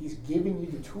 He's giving you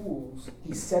the tools.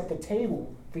 He's set the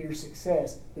table for your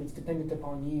success, but it's dependent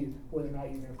upon you whether or not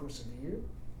you're going to persevere,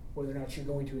 whether or not you're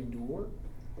going to endure,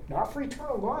 not for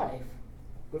eternal life,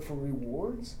 but for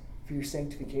rewards, for your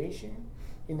sanctification,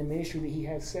 in the ministry that he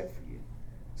has set for you.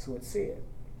 So let's see it.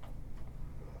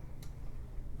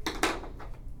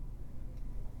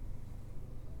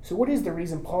 So what is the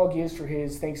reason Paul gives for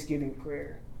his Thanksgiving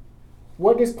prayer?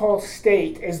 What does Paul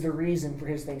state as the reason for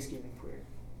his Thanksgiving prayer?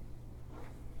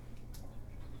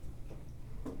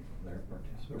 Their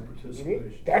Their participation.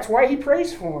 participation. That's why he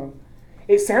prays for him.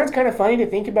 It sounds kind of funny to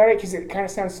think about it because it kind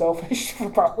of sounds selfish for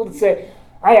Paul to say,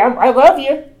 I love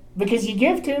you because you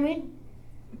give to me.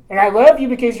 And I love you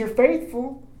because you're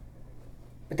faithful.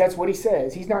 But that's what he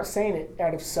says. He's not saying it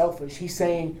out of selfish. He's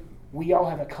saying we all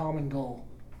have a common goal.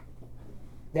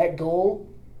 That goal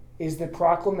is the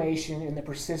proclamation and the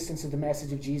persistence of the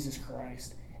message of Jesus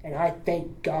Christ. And I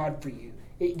thank God for you.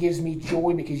 It gives me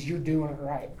joy because you're doing it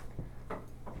right.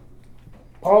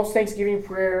 Paul's Thanksgiving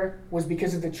prayer was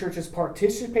because of the church's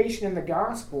participation in the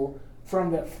gospel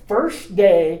from the first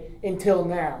day until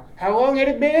now. How long had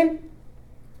it been?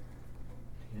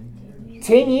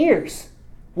 10 years.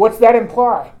 What's that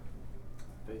imply?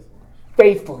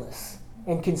 Faithfulness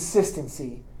and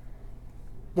consistency.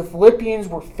 The Philippians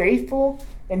were faithful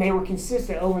and they were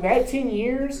consistent. Over that 10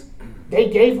 years, they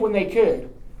gave when they could.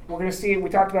 We're going to see, we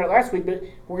talked about it last week, but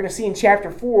we're going to see in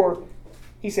chapter 4,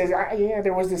 he says, yeah,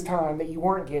 there was this time that you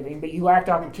weren't giving, but you lacked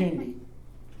opportunity.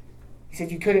 He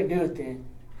said you couldn't do it then.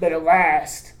 But at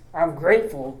last, I'm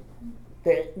grateful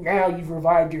that now you've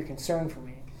revived your concern for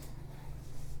me.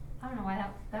 I don't know why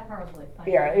that part was really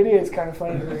funny. Yeah, it is kind of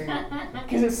funny to read.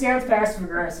 Because it sounds passive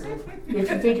aggressive, if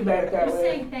you think about it that You're way.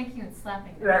 saying thank you and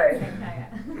slapping. Right.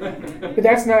 Right. But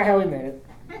that's not how he meant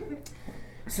it.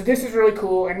 So this is really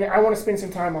cool, and I want to spend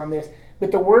some time on this.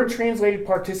 But the word translated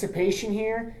participation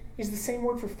here is the same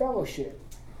word for fellowship.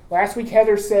 Last week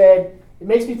Heather said, it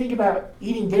makes me think about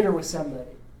eating dinner with somebody.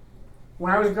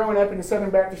 When I was growing up in the Southern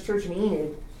Baptist Church in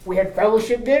Enid, we had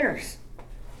fellowship dinners.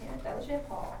 Fellowship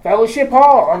Hall. Fellowship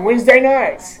Hall on Wednesday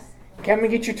nights. Come and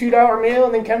get your $2 meal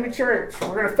and then come to church.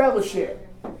 We're going to fellowship.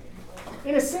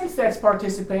 In a sense, that's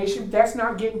participation. That's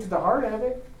not getting to the heart of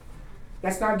it.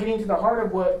 That's not getting to the heart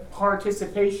of what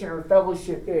participation or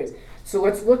fellowship is. So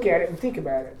let's look at it and think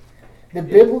about it. The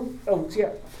Bible. Oh, yeah.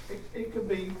 It could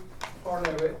be part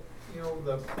of it,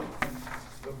 the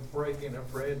breaking of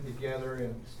bread together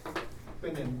and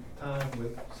spending time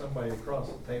with somebody across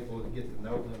the table to get to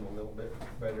know them a little bit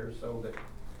better so that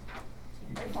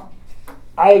you can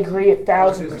I agree 1,000%.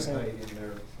 participate in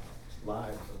their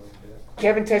lives a little bit.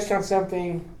 Kevin touched on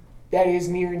something that is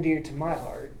near and dear to my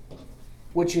heart,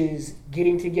 which is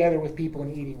getting together with people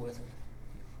and eating with them.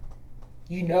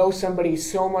 You know somebody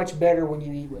so much better when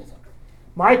you eat with them.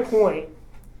 My point,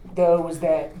 though, was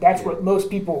that that's what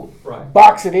most people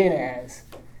box it in as.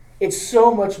 It's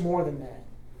so much more than that.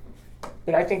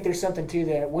 But I think there's something to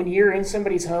that. When you're in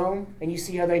somebody's home and you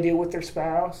see how they deal with their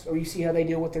spouse, or you see how they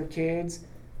deal with their kids,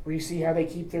 or you see how they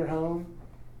keep their home,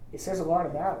 it says a lot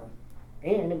about them.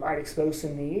 And it might expose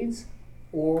some needs,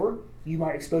 or you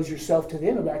might expose yourself to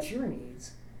them about your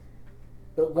needs.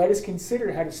 But let us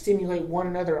consider how to stimulate one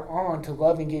another on to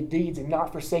love and good deeds and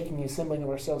not forsaking the assembling of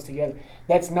ourselves together.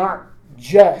 That's not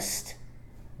just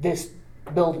this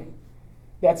building.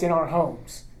 That's in our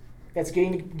homes. That's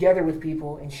getting together with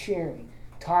people and sharing,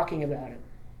 talking about it,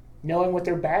 knowing what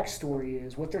their backstory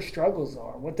is, what their struggles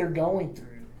are, what they're going through.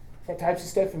 That types of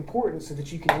stuff important so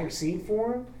that you can intercede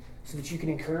for them, so that you can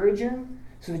encourage them,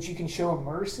 so that you can show them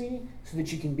mercy, so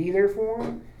that you can be there for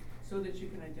them. So that you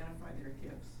can identify their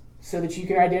gifts. So that you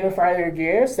can identify their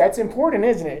gifts. That's important,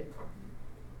 isn't it?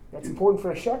 That's important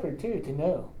for a shepherd, too, to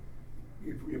know.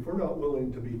 If we're not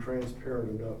willing to be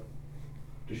transparent enough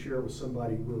to share with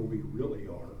somebody where we really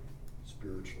are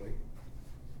spiritually,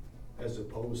 as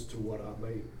opposed to what I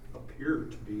may appear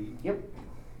to be, Yep.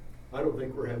 I don't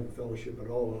think we're having fellowship at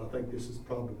all. And I think this is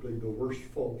probably the worst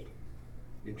fault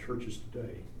in churches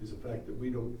today, is the fact that we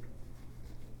don't,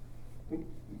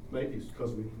 maybe it's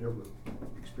because we've never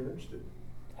experienced it.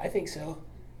 I think so.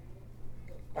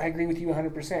 I agree with you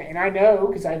 100%. And I know,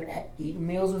 because I've eaten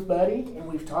meals with Buddy, and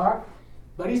we've talked,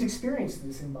 Buddy's experienced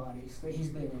this in bodies that he's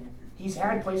been in. He's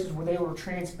had places where they were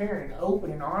transparent and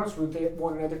open and honest with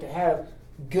one another to have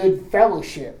good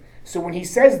fellowship. So when he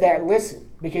says that, listen,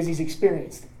 because he's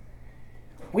experienced it.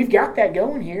 We've got that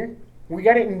going here. We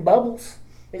got it in Bubbles.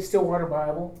 It's Stillwater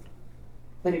Bible.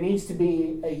 But it needs to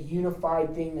be a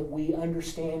unified thing that we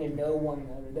understand and know one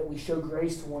another, that we show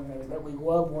grace to one another, that we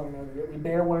love one another, that we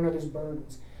bear one another's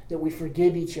burdens, that we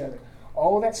forgive each other.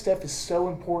 All of that stuff is so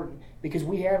important because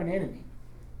we have an enemy.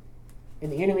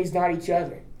 And the enemy's not each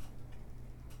other.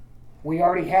 We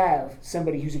already have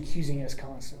somebody who's accusing us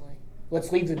constantly.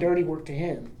 Let's leave the dirty work to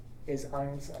him, as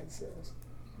Ironside says.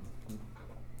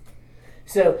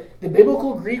 So the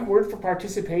biblical Greek word for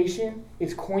participation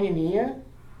is koinonia.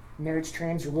 And there it's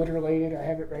transliterated. I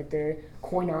have it right there.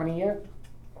 Koinonia.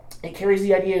 It carries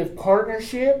the idea of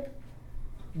partnership,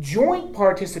 Joint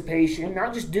participation,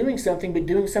 not just doing something, but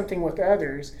doing something with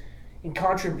others. In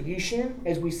contribution,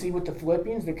 as we see with the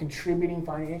Philippians, they're contributing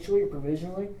financially or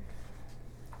provisionally.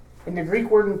 And the Greek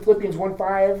word in Philippians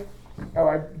 1:5,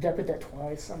 did I put that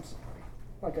twice? I'm sorry.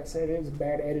 Like I said, it was a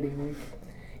bad editing week.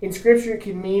 In Scripture, it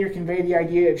can mean or convey the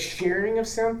idea of sharing of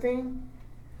something,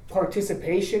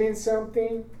 participation in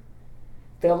something,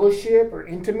 fellowship or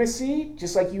intimacy,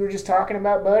 just like you were just talking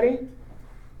about, buddy,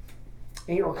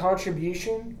 or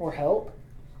contribution or help.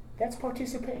 That's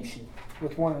participation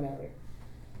with one another.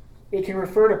 It can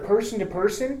refer to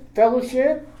person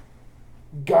fellowship,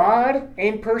 God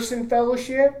and person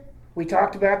fellowship. We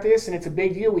talked about this, and it's a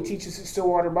big deal. We teach this at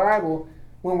Stillwater Bible.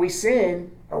 When we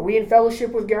sin, are we in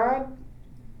fellowship with God?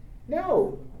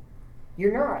 No,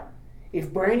 you're not.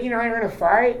 If Brandy and I are in a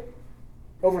fight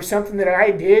over something that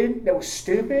I did that was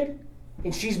stupid,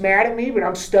 and she's mad at me, but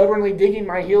I'm stubbornly digging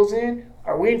my heels in,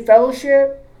 are we in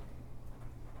fellowship?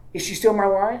 Is she still my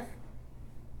wife?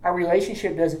 Our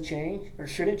relationship doesn't change, or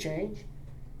shouldn't change,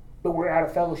 but we're out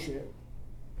of fellowship.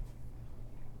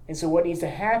 And so what needs to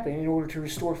happen in order to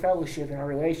restore fellowship in our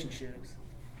relationships?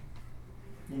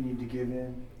 You need to give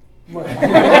in.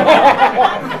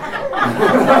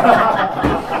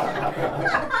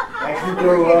 As you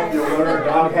grow up, you'll learn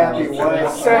God happy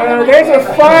wife. So there's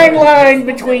a fine line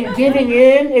between giving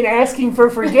in and asking for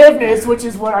forgiveness, which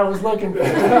is what I was looking for.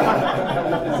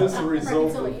 Is this a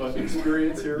result of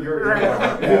experience here?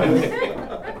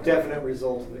 Definite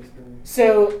result of experience.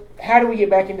 So how do we get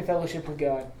back into fellowship with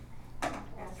God?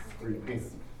 Repent.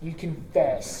 You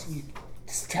confess. You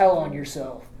just tell on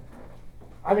yourself.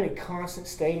 I'm in a constant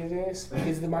state of this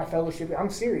because of my fellowship. I'm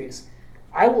serious.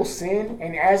 I will sin,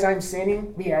 and as I'm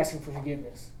sinning, be asking for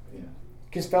forgiveness.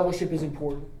 Because fellowship is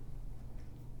important.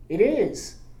 It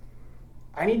is.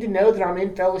 I need to know that I'm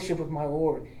in fellowship with my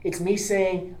Lord. It's me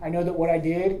saying, I know that what I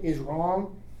did is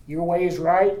wrong. Your way is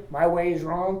right. My way is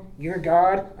wrong. You're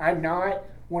God. I'm not.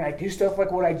 When I do stuff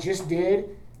like what I just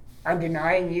did, I'm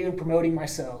denying you and promoting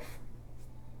myself.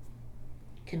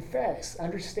 Confess.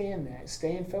 Understand that.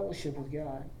 Stay in fellowship with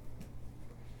God.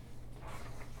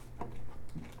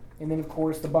 And then, of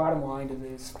course, the bottom line to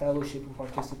this fellowship and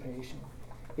participation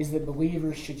is that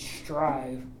believers should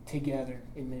strive together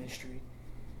in ministry.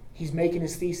 He's making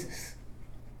his thesis.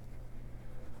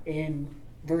 In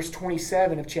verse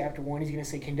 27 of chapter 1, he's going to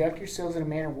say, conduct yourselves in a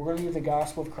manner worthy of the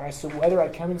gospel of Christ. So whether I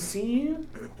come and see you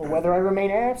or whether I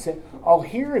remain absent, I'll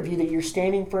hear of you that you're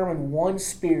standing firm in one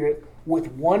spirit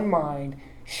with one mind,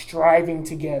 striving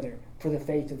together for the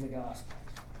faith of the gospel.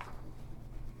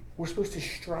 We're supposed to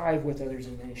strive with others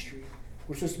in ministry.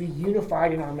 We're supposed to be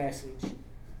unified in our message.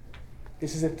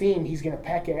 This is a theme he's going to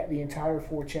peck at the entire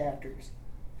 4 chapters.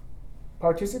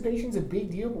 Participation is a big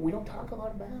deal, but we don't talk a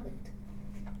lot about it.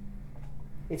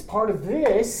 It's part of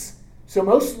this,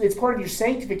 it's part of your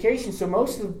sanctification, so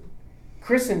most of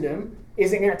Christendom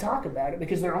isn't going to talk about it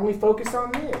because they're only focused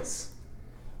on this.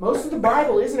 Most of the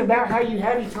Bible isn't about how you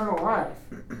have eternal life.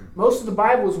 Most of the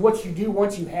Bible is what you do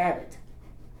once you have it.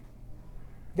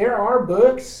 There are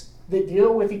books that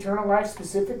deal with eternal life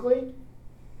specifically,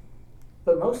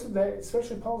 but most of that,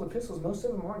 especially Paul's epistles, most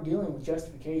of them aren't dealing with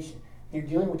justification. They're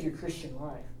dealing with your Christian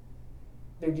life.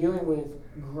 They're dealing with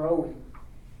growing,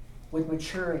 with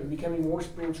maturing, becoming more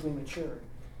spiritually mature.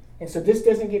 And so this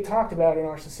doesn't get talked about in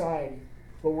our society,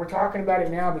 but we're talking about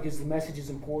it now because the message is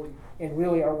important, and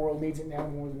really our world needs it now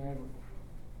more than ever.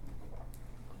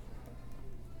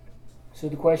 So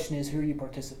the question is, who are you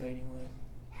participating with?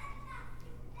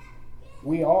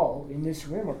 We all in this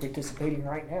room are participating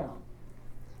right now.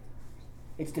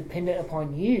 It's dependent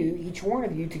upon you, each one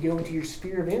of you, to go into your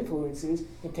sphere of influences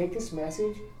and take this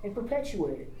message and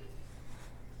perpetuate it.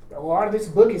 A lot of this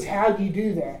book is how you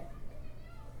do that.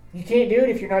 You can't do it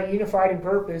if you're not unified in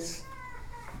purpose.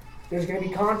 There's going to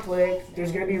be conflict.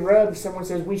 There's going to be rubs. Someone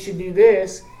says, we should do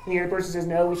this, and the other person says,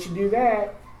 no, we should do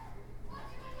that.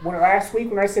 Last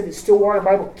week when I said that Stillwater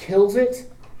Bible kills it,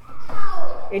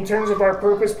 in terms of our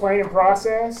purpose, plan, and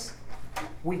process,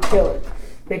 we kill it.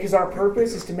 Because our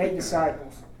purpose is to make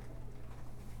disciples.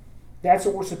 That's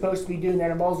what we're supposed to be doing.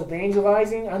 That involves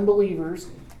evangelizing unbelievers,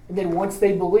 and then once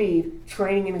they believe,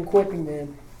 training and equipping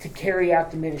them to carry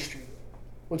out the ministry,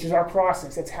 which is our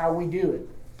process. That's how we do it.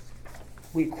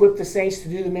 We equip the saints to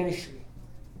do the ministry.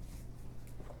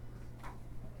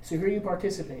 So who are you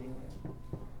participating with?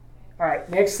 All right,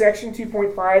 next section,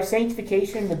 2.5,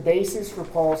 sanctification, the basis for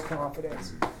Paul's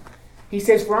confidence. He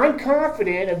says, for I'm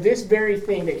confident of this very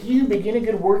thing, that he who began a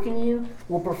good work in you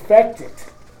will perfect it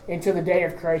until the day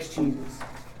of Christ Jesus.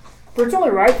 For it's only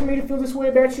right for me to feel this way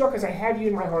about you all, because I have you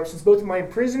in my heart, since both in my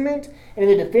imprisonment and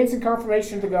in the defense and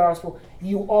confirmation of the gospel,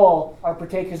 you all are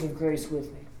partakers of grace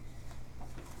with me.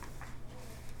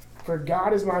 For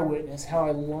God is my witness, how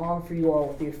I long for you all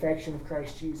with the affection of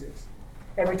Christ Jesus.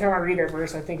 Every time I read that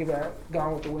verse, I think about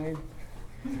Gone with the Wind.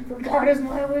 For God is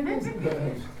my witness.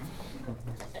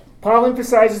 Paul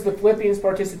emphasizes the Philippians'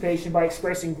 participation by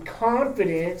expressing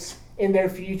confidence in their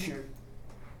future.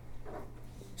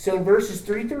 So in verses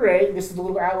 3 through 8, this is the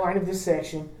little outline of this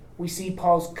section, we see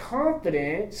Paul's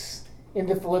confidence in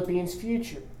the Philippians'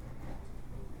 future.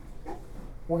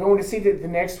 We're going to see that the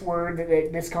next word,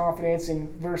 this confidence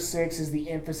in verse 6, is the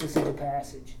emphasis of the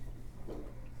passage.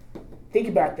 Think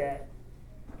about that.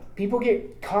 People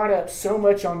get caught up so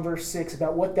much on verse 6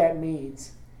 about what that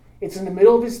means. It's in the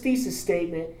middle of his thesis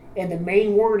statement, and the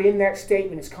main word in that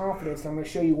statement is confidence. And I'm going to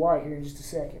show you why here in just a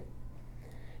second.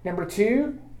 Number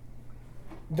 2,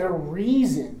 the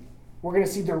reason. We're going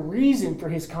to see the reason for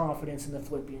his confidence in the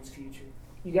Philippians' future.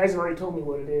 You guys have already told me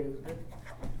what it is, but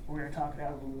we're going to talk it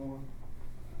out a little more.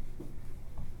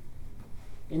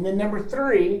 And then number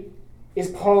 3 is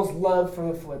Paul's love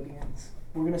for the Philippians.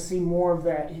 We're going to see more of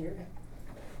that here.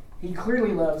 He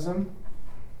clearly loves them.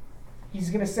 He's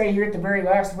going to say here at the very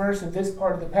last verse of this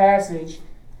part of the passage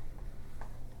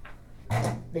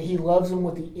that he loves them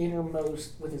with the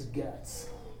innermost, with his guts.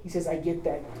 He says, I get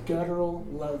that guttural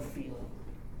love feeling.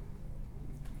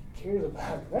 He cares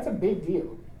about it. That's a big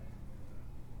deal.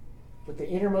 With the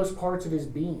innermost parts of his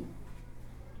being.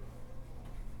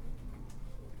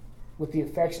 With the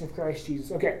affection of Christ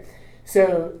Jesus. Okay,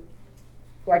 so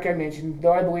like I mentioned,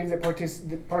 though I believe that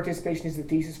participation is the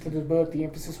thesis for the book, the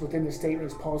emphasis within the statement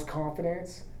is Paul's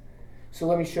confidence. So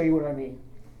let me show you what I mean.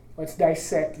 Let's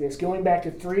dissect this. Going back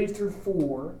to 3 through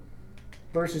 4,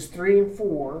 verses 3 and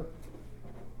 4,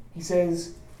 he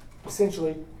says,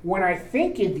 essentially, when I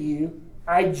think of you,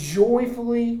 I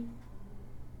joyfully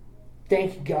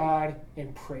thank God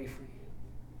and pray for you.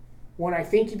 When I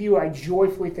think of you, I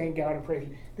joyfully thank God and pray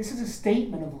for you. This is a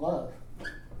statement of love.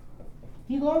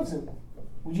 He loves them.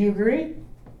 Would you agree?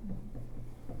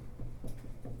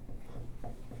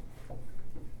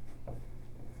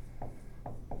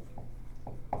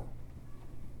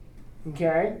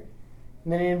 Okay.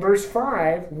 And then in verse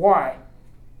 5, why?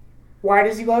 Why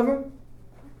does he love them?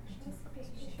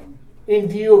 In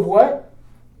view of what?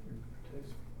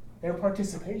 Their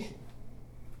participation.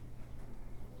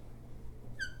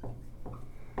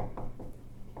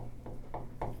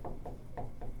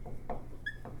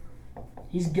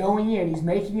 He's going in. He's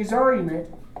making his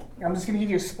argument. I'm just going to give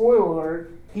you a spoiler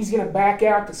alert. He's going to back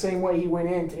out the same way he went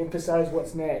in to emphasize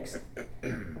what's next.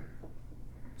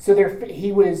 So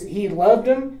he loved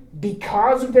them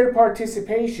because of their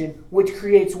participation, which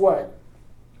creates what?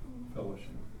 Fellowship.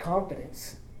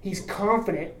 Confidence. He's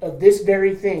confident of this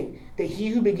very thing, that he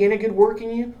who began a good work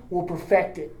in you will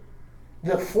perfect it.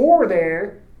 The for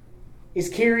there is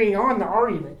carrying on the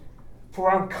argument. For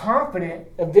I'm confident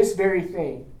of this very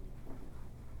thing.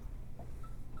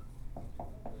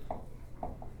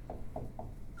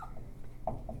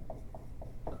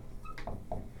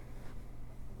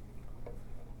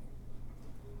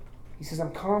 He says,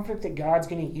 I'm confident that God's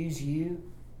going to use you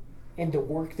and the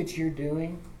work that you're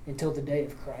doing until the day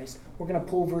of Christ. We're going to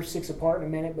pull verse 6 apart in a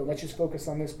minute, but let's just focus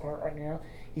on this part right now.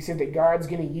 He said that God's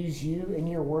going to use you and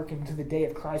your work until the day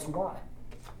of Christ. Why?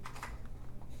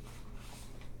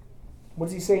 What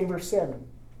does he say in verse 7?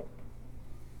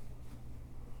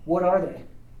 What are they?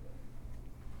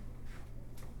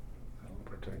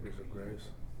 Partakers of grace.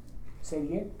 Say it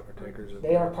again. Partakers of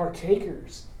They are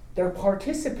partakers. They're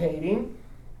participating.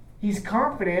 He's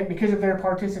confident because of their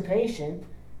participation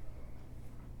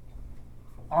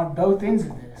on both ends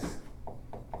of this.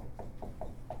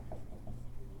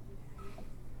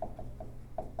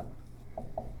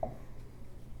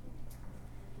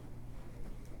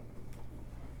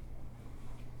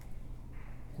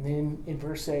 And then in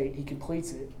verse 8, he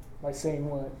completes it by saying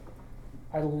what?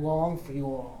 I long for you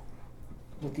all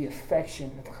with the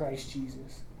affection of Christ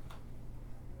Jesus.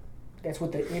 That's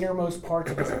what the innermost parts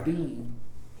of his being.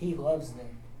 He loves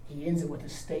them. He ends it with a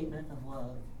statement of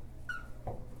love.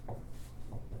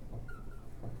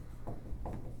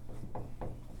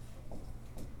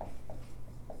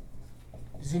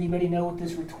 Does anybody know what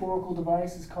this rhetorical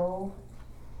device is called?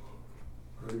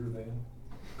 Greater than.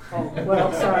 Oh,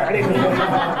 well, sorry, I didn't know.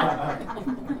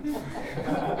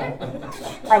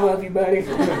 I love you, buddy.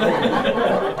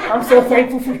 I'm so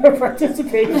thankful for your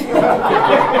participation.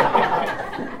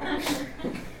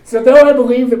 So though I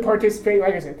believe that participate,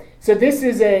 like I said, so this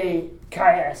is a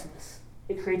chiasmus.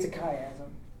 It creates a chiasm.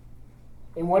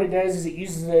 And what it does is it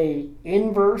uses a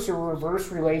inverse or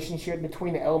reverse relationship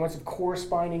between the elements of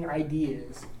corresponding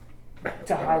ideas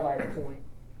to highlight a point.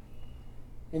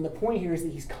 And the point here is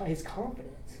that his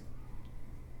confidence.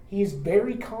 He is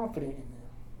very confident in them.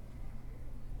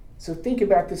 So think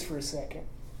about this for a second.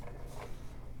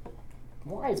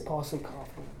 Why is Paul so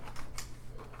confident?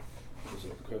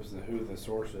 Because of who the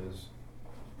source is.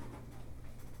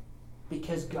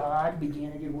 Because God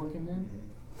began a good work in them?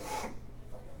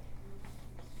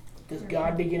 Does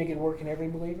God begin a good work in every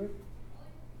believer?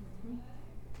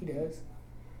 He does.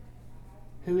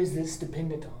 Who is this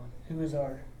dependent on? Who is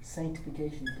our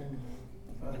sanctification dependent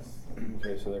on? Us.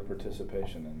 Okay, so their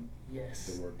participation in Yes.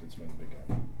 the work that's been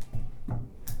begun.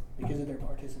 Because of their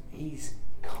participation. He's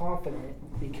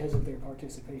confident because of their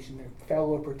participation. They're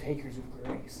fellow partakers of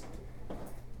grace.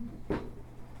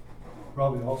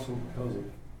 Probably also because of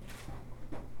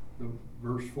the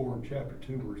verse 4 in chapter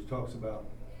 2 where he talks about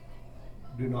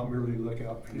do not merely look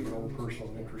out for your own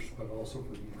personal interests, but also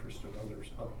for the interest of others.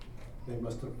 They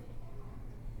must have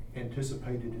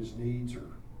anticipated his needs or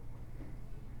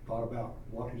thought about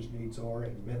what his needs are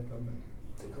and met them.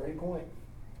 It's a great point.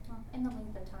 Well, and the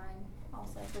length of time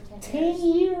also for 10 10 years.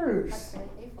 years! That's really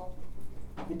faithful.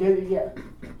 You did it, yeah.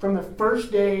 From the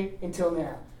first day until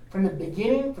now. From the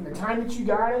beginning, from the time that you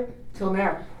got it, till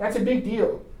now. That's a big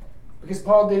deal. Because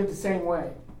Paul did it the same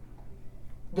way.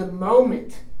 The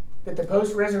moment that the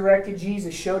post-resurrected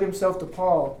Jesus showed himself to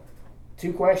Paul,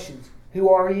 2 questions. Who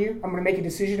are you? I'm going to make a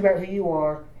decision about who you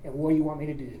are, and what do you want me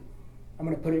to do? I'm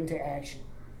going to put it into action.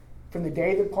 From the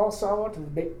day that Paul saw it to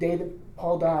the day that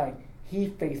Paul died, he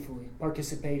faithfully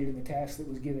participated in the task that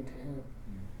was given to him.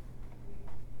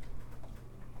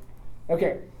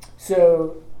 Okay,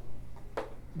 so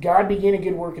God began a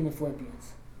good work in the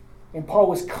Philippians. And Paul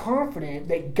was confident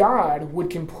that God would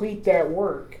complete that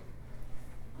work.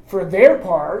 For their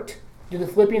part, do the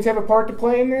Philippians have a part to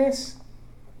play in this?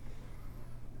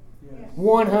 Yes.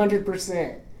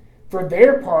 100%. For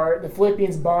their part, the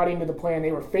Philippians bought into the plan.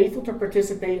 They were faithful to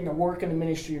participate in the work and the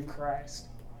ministry of Christ.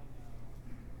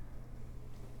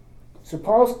 So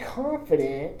Paul's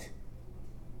confident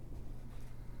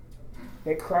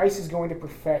that Christ is going to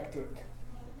perfect it.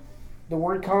 The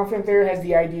word confident there has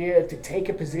the idea of to take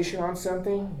a position on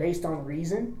something based on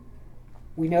reason.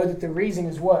 We know that the reason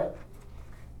is what?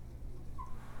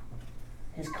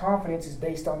 His confidence is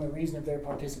based on the reason of their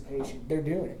participation. They're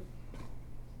doing it.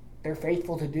 They're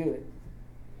faithful to do it.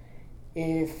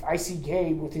 If I see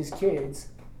Gabe with his kids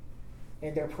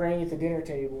and they're praying at the dinner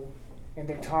table and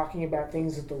they're talking about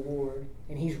things of the Lord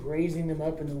and he's raising them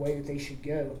up in the way that they should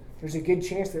go, there's a good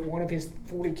chance that one of his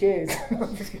 40 kids,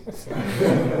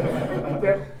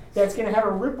 that's going to have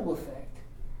a ripple effect.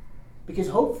 Because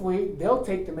hopefully they'll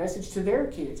take the message to their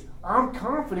kids. I'm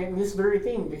confident in this very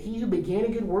thing, that he who began a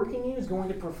good work in you is going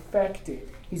to perfect it.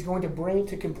 He's going to bring it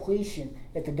to completion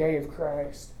at the day of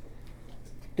Christ.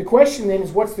 The question then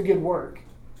is, what's the good work?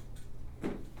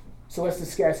 So let's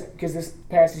discuss it, because this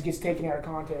passage gets taken out of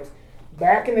context.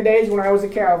 Back in the days when I was a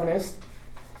Calvinist,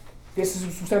 this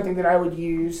is something that I would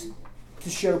use to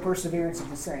show perseverance of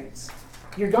the saints.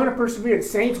 You're going to persevere. The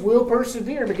saints will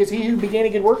persevere because he who began a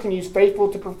good work in you is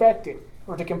faithful to perfect it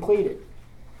or to complete it.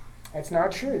 That's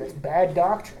not true. That's bad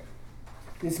doctrine.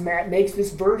 This makes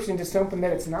this verse into something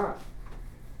that it's not.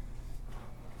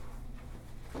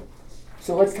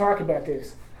 So let's talk about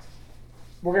this.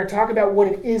 We're going to talk about what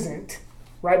it isn't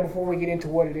right before we get into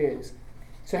what it is.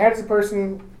 So how does a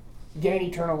person gain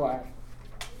eternal life?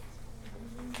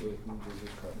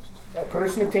 A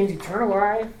person obtains eternal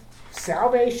life,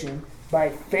 salvation, by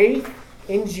faith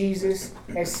in Jesus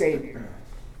as Savior.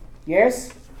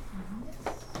 Yes?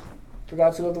 For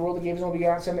God so loved the world that gave his only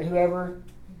begotten Son, that whoever,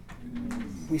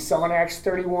 we saw in Acts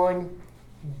 31,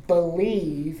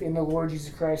 believe in the Lord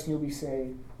Jesus Christ and you'll be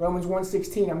saved. Romans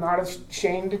 1:16, I'm not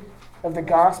ashamed of the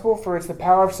gospel, for it's the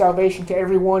power of salvation to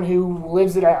everyone who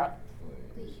lives it out.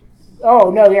 Oh,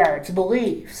 no, yeah, it's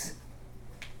believes.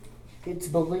 It's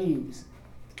believes.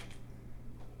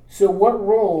 So what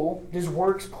role does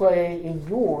works play in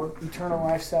your eternal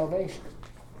life salvation?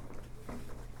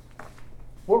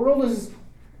 What role does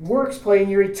works play in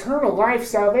your eternal life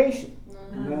salvation?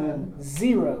 None.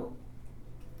 0.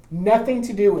 Nothing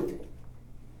to do with it.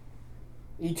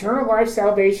 Eternal life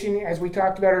salvation, as we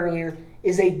talked about earlier,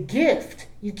 is a gift.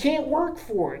 You can't work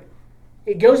for it.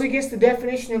 It goes against the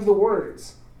definition of the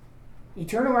words.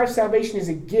 Eternal life salvation is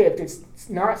a gift. It's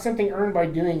not something earned by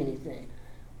doing anything.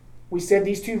 We said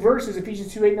these 2 verses,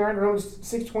 Ephesians 2:8-9, Romans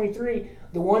 6:23.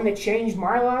 The one that changed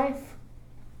my life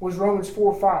was Romans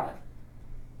 4:5.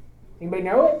 Anybody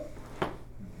know it?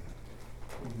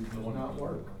 Does not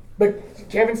work. But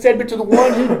Kevin said, but to the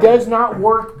one who does not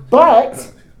work,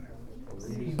 but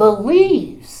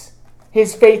believes,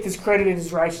 his faith is credited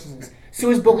as righteousness. So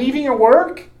is believing a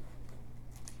work?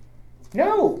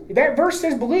 No. That verse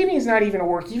says believing is not even a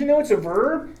work. Even though it's a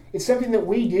verb, it's something that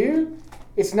we do.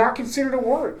 It's not considered a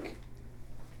work.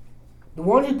 The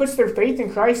one who puts their faith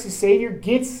in Christ as Savior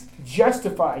gets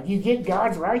justified. You get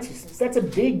God's righteousness. That's a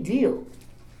big deal.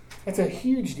 That's a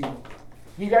huge deal.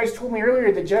 You guys told me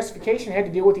earlier that justification had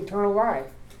to deal with eternal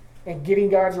life and getting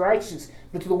God's righteousness.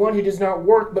 But to the one who does not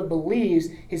work but believes,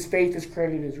 his faith is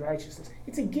credited as righteousness.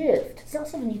 It's a gift. It's not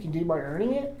something you can do by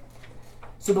earning it.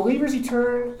 So believers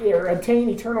obtain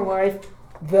eternal life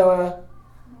the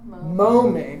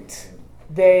moment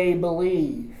they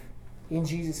believe in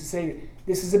Jesus as Savior.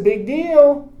 This is a big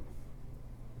deal.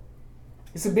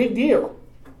 It's a big deal.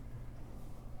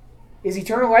 Is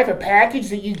eternal life a package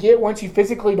that you get once you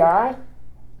physically die?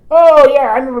 Oh, yeah,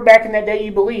 I remember back in that day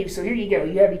you believed, so here you go.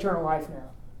 You have eternal life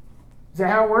now. Is that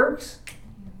how it works?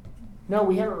 No,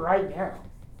 we have it right now.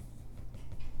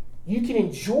 You can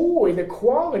enjoy the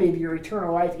quality of your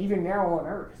eternal life even now on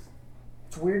earth.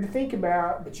 It's weird to think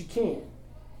about, but you can.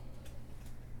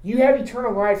 You have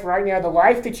eternal life right now. The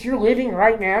life that you're living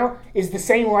right now is the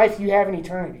same life you have in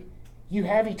eternity. You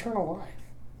have eternal life.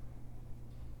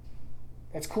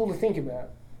 That's cool to think about.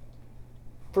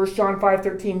 1 John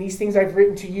 5:13, these things I've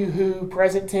written to you who,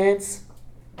 present tense,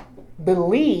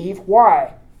 believe.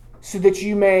 Why? So that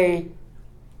you may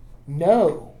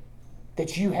know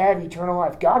that you have eternal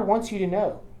life. God wants you to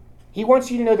know. He wants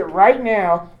you to know that right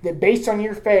now, that based on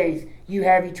your faith, you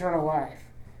have eternal life.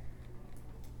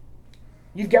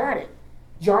 You've got it.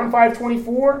 John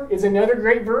 5:24 is another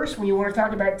great verse when you want to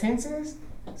talk about tenses.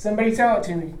 Somebody tell it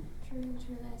to me.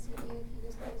 True, I say to you, he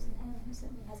who believes in him who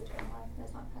sent me has eternal life,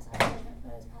 does not pass out of judgment,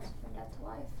 but is passed from death to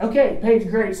life. Okay, Paige,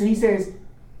 great. So he says,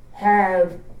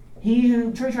 have he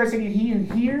who, true, I say to you, he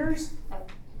who hears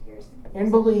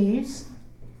and believes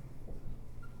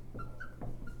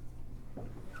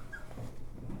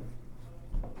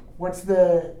what's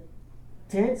the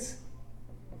tense?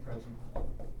 Present.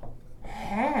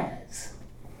 Has.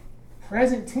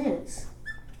 Present tense.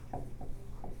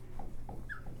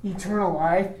 Eternal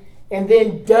life. And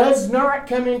then does not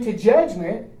come into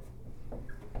judgment.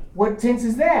 What tense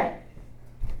is that?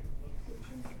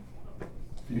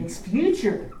 It's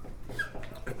future.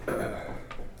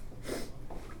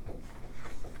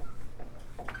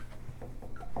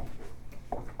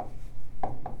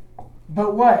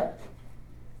 But what?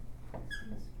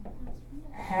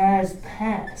 Has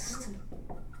passed.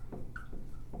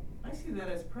 I see that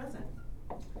as present.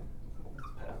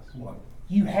 What?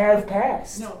 You have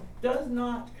passed. No, does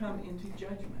not come into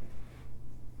judgment.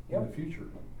 In the future.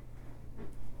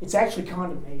 It's actually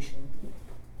condemnation,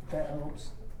 if that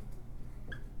helps.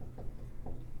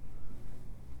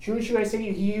 Truly, I say to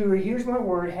you, he who hears my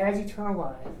word has eternal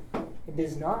life and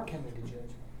does not come into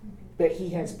judgment. But he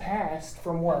has passed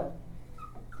from what?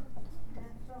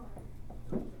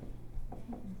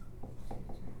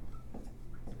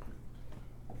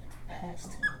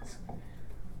 Past tense.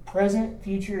 Present,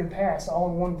 future, and past, all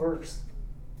in one verse.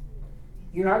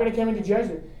 You're not going to come into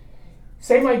judgment.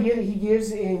 Same idea that he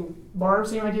gives in Barb,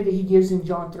 same idea that he gives in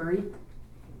John 3.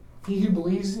 He who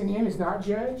believes in him is not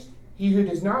judged. He who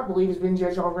does not believe has been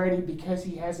judged already because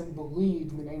he hasn't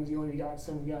believed in the name of the only begotten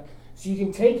Son of God. So you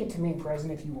can take it to mean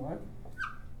present if you want.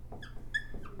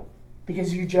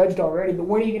 Because you're judged already. But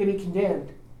when are you going to be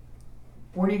condemned?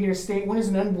 When are you going to stand? When is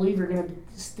an unbeliever going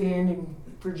to stand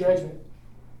for judgment?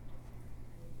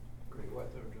 Great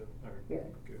white throne judgment.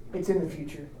 Yeah, it's in the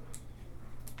future.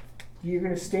 You're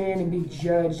going to stand and be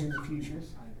judged in the future.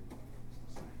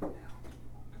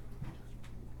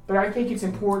 But I think it's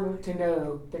important to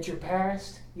know that your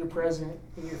past, your present,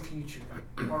 and your future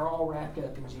are all wrapped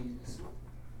up in Jesus.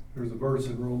 There's a verse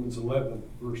in Romans 11,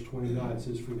 verse 29. It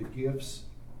says, for the gifts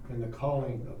and the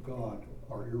calling of God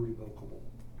are irrevocable.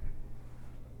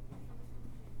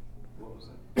 What was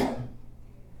that?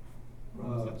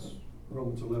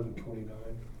 Romans 11:29.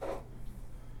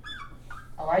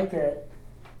 I like that.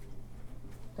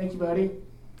 Thank you, buddy.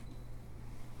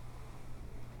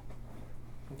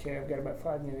 Okay, I've got about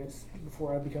 5 minutes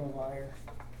before I become a liar.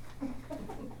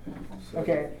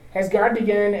 Okay. Has God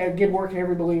begun a good work in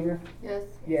every believer? Yes.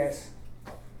 Yes.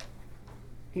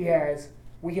 He has.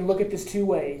 We can look at this two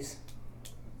ways.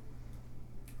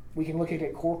 We can look at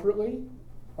it corporately,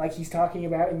 like he's talking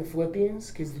about in the Philippians,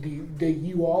 because the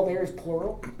you all there is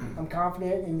plural. I'm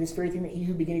confident in this very thing that he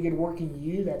who began a good work in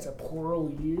you, that's a plural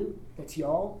you, that's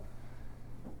y'all,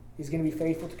 is going to be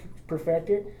faithful to perfect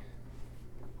it.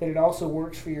 But it also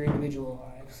works for your individual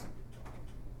lives.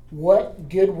 What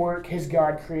good work has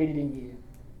God created in you?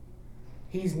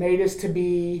 He's made us to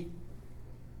be,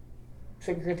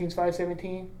 2 Corinthians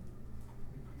 5:17,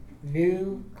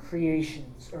 new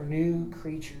creations or new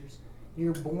creatures.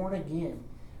 You're born again.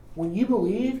 When you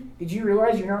believe, did you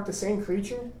realize you're not the same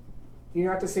creature?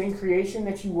 You're not the same creation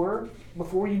that you were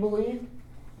before you believed?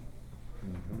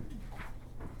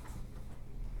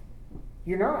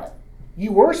 You're not.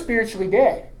 You were spiritually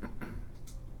dead.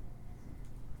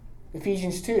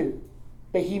 Ephesians 2.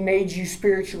 But he made you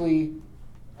spiritually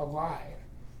alive.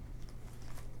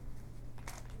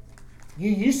 You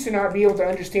used to not be able to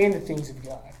understand the things of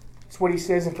God. That's what he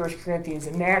says in 1 Corinthians.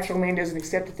 A natural man doesn't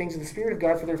accept the things of the Spirit of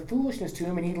God for their foolishness to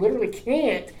him, and he literally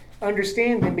can't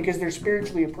understand them because they're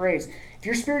spiritually appraised. If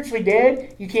you're spiritually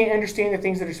dead, you can't understand the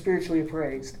things that are spiritually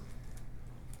appraised.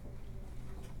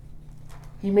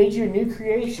 He made you a new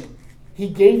creation. He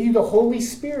gave you the Holy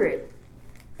Spirit.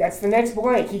 That's the next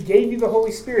blank. He gave you the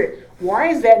Holy Spirit. Why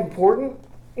is that important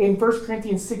in 1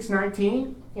 Corinthians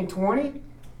 6:19 and 20?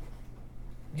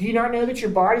 Do you not know that your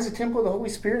body is a temple of the Holy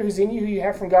Spirit who's in you, who you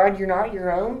have from God? You're not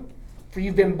your own. For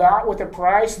you've been bought with a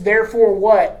price. Therefore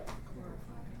what?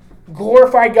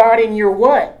 Glorify God in your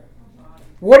what?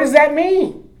 What does that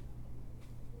mean?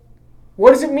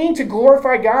 What does it mean to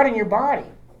glorify God in your body?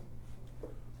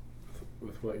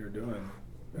 With what you're doing.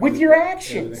 With your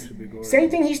actions. should be glorified. Same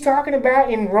thing he's talking about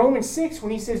in Romans 6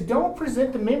 when he says, don't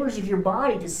present the members of your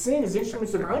body to sin as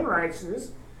instruments of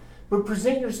unrighteousness, but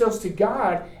present yourselves to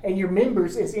God and your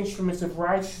members as instruments of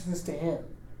righteousness to Him.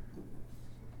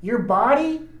 Your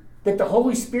body that the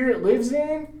Holy Spirit lives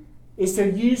in is to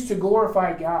use to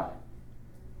glorify God.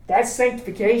 That's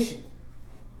sanctification.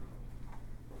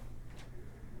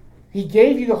 He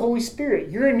gave you the Holy Spirit.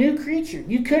 You're a new creature.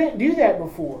 You couldn't do that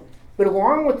before. But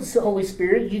along with the Holy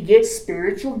Spirit, you get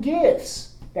spiritual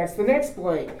gifts. That's the next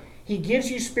blank. He gives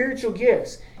you spiritual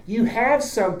gifts. You have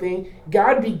something.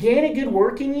 God began a good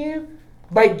work in you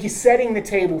by setting the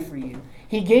table for you.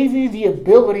 He gave you the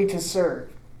ability to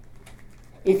serve.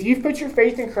 If you've put your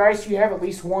faith in Christ, you have at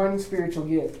least one spiritual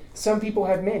gift. Some people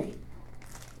have many.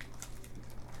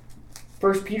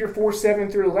 1 Peter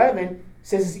 4:7-11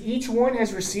 says, as each one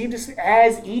has received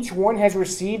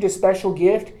a special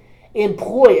gift,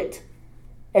 employ it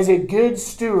as a good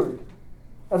steward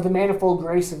of the manifold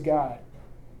grace of God.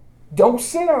 Don't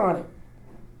sit on it.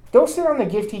 Don't sit on the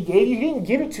gift He gave you. He didn't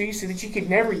give it to you so that you could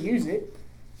never use it.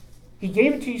 He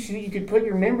gave it to you so that you could put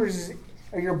your members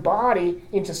or your body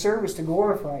into service to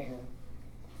glorify Him.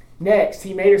 Next,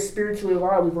 He made us spiritually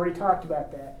alive. We've already talked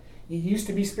about that. You used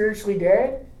to be spiritually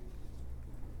dead.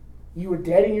 You were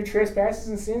dead in your trespasses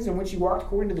and sins in which you walked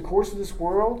according to the course of this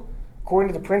world,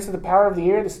 according to the prince of the power of the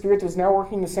air, the spirit that is now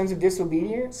working in the sons of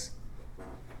disobedience.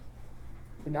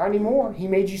 But not anymore. He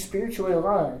made you spiritually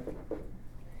alive.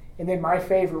 And then my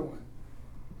favorite one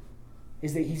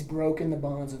is that He's broken the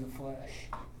bonds of the flesh.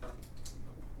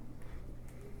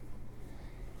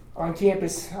 On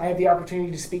campus, I have the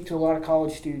opportunity to speak to a lot of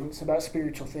college students about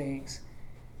spiritual things.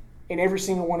 And every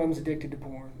single one of them is addicted to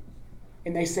porn.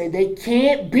 And they say, they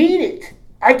can't beat it.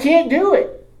 I can't do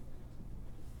it.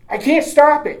 I can't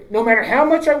stop it. No matter how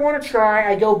much I want to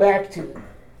try, I go back to it.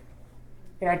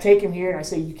 And I take them here and I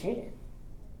say, you can.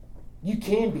 You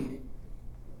can beat it.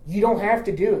 You don't have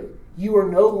to do it. You are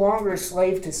no longer a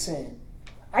slave to sin.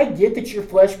 I get that your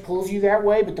flesh pulls you that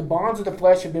way, but the bonds of the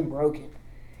flesh have been broken.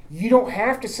 You don't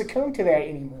have to succumb to that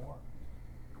anymore.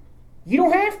 You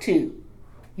don't have to.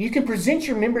 You can present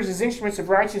your members as instruments of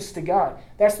righteousness to God.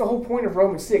 That's the whole point of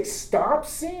Romans 6. Stop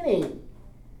sinning.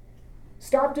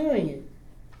 Stop doing it.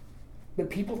 But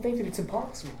people think that it's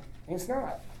impossible. And it's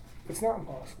not. It's not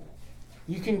impossible.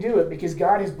 You can do it because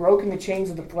God has broken the chains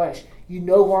of the flesh. You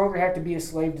no longer have to be a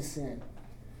slave to sin.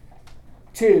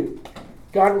 2,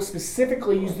 God will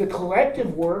specifically use the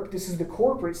collective work, this is the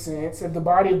corporate sense, of the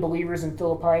body of believers in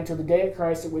Philippi until the day of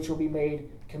Christ at which will be made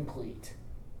complete.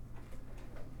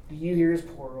 The you here is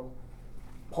plural.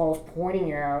 Paul's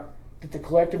pointing out that the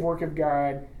collective work of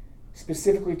God,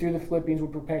 specifically through the Philippians, will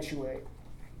perpetuate.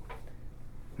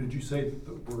 Did you say that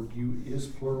the word you is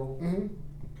plural? Mm-hmm.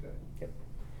 Okay. Yep.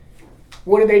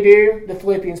 What did they do? The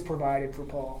Philippians provided for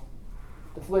Paul.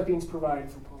 The Philippians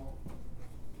provided for Paul.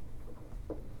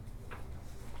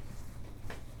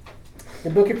 The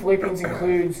book of Philippians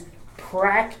includes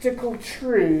practical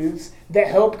truths that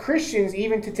help Christians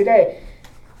even to today.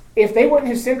 If they wouldn't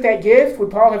have sent that gift, would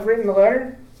Paul have written the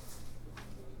letter?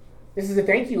 This is a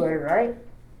thank you letter, right?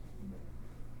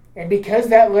 And because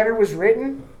that letter was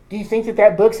written, do you think that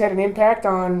that book's had an impact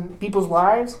on people's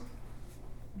lives?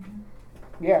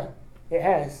 Yeah, it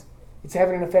has. It's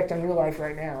having an effect on your life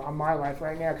right now, on my life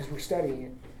right now, because we're studying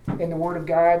it. And the Word of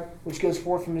God, which goes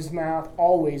forth from His mouth,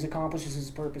 always accomplishes His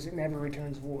purpose. It never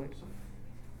returns void.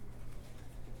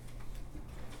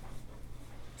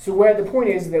 So the point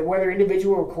is that whether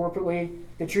individual or corporately,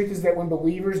 the truth is that when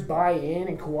believers buy in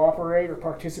and cooperate or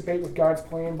participate with God's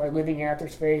plan by living out their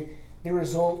faith, The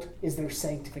result is their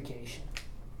sanctification.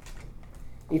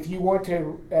 If you want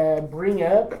to bring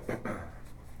up,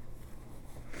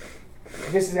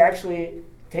 this is actually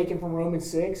taken from Romans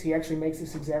 6. He actually makes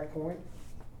this exact point.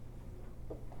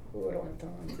 Oh, I don't have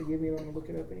time. Forgive me, I'm going to look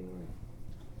it up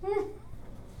anyway.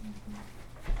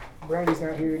 Brandy's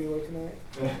not here anyway tonight.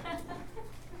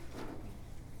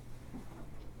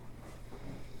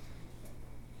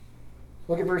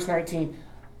 Look at verse 19.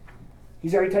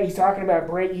 He's talking about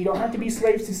break. You don't have to be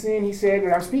slaves to sin, he said,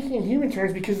 but I'm speaking in human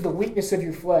terms because of the weakness of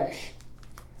your flesh.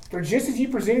 For just as you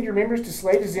presented your members to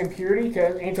slaves as impurity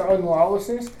and to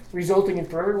unlawlessness, resulting in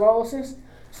further lawlessness,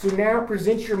 so now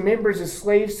present your members as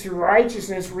slaves to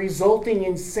righteousness, resulting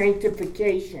in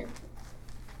sanctification.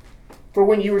 For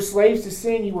when you were slaves to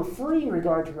sin, you were free in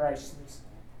regard to righteousness.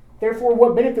 Therefore,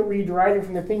 what benefit were you deriving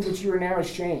from the things which you are now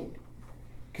ashamed?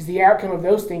 Because the outcome of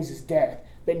those things is death.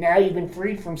 But now you've been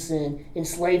freed from sin,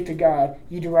 enslaved to God.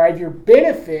 You derive your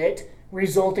benefit,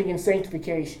 resulting in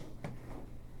sanctification.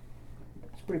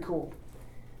 It's pretty cool.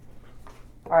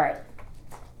 All right.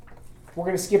 We're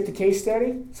going to skip the case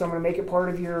study, so I'm going to make it part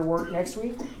of your work next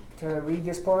week to read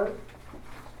this part.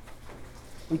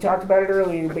 We talked about it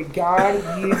earlier, but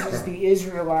God uses the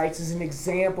Israelites as an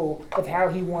example of how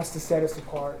he wants to set us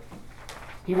apart.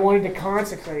 He wanted to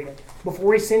consecrate them.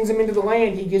 Before he sends them into the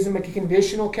land, he gives them a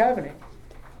conditional covenant.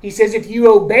 He says, if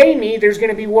you obey me, there's going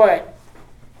to be what?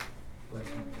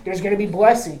 There's going to be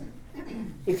blessing.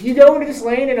 If you go into this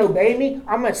land and obey me,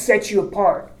 I'm going to set you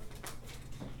apart.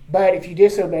 But if you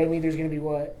disobey me, there's going to be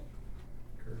what?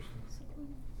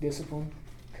 Discipline,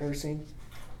 cursing.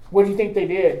 What do you think they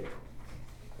did?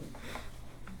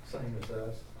 Same as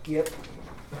us. Yep.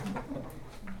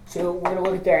 So we're going to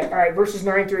look at that. All right, verses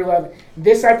 9 through 11.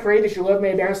 This I pray that your love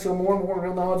may abound still more and more in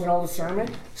real knowledge and all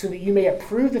discernment, so that you may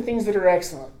approve the things that are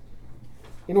excellent,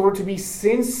 in order to be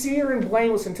sincere and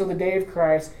blameless until the day of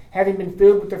Christ, having been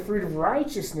filled with the fruit of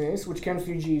righteousness, which comes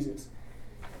through Jesus.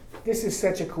 This is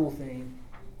such a cool thing.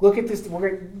 Look at this.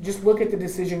 Just look at the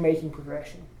decision-making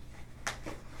progression.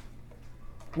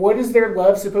 What is their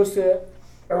love supposed to,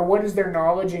 or what is their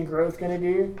knowledge and growth going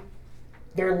to do?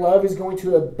 Their love is going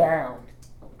to abound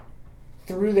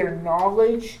through their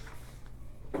knowledge,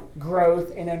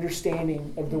 growth, and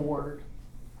understanding of the Word.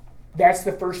 That's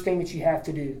the first thing that you have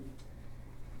to do.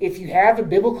 If you have a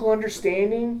biblical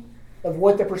understanding of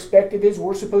what the perspective is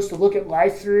we're supposed to look at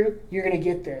life through, you're going to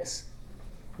get this.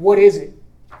 What is it?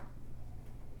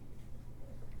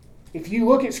 If you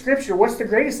look at Scripture, what's the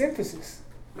greatest emphasis?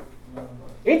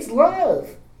 It's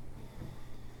love.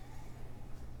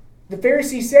 The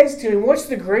Pharisee says to him, what's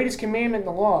the greatest commandment in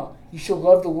the law? You shall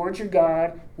love the Lord your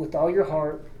God with all your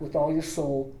heart, with all your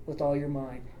soul, with all your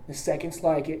mind. The second's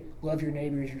like it, love your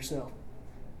neighbor as yourself.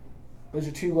 Those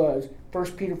are two loves. 1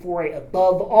 Peter 4:8,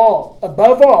 above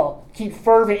all, keep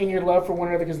fervent in your love for one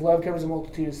another, because love covers a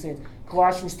multitude of sins.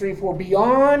 Colossians 3:4,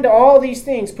 beyond all these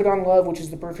things, put on love, which is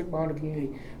the perfect bond of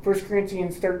unity. 1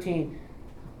 Corinthians 13,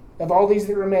 of all these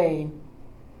that remain,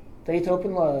 faith, hope,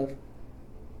 and love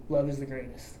is the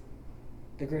greatest.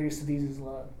 The greatest of these is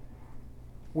love.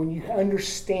 When you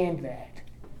understand that,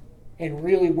 and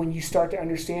really when you start to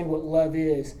understand what love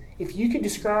is, if you could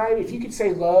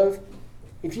say love,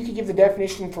 if you could give the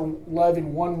definition for love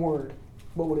in one word,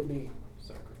 what would it be?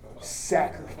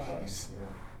 Sacrifice.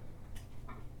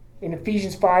 In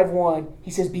Ephesians 5:1,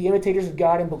 he says, be imitators of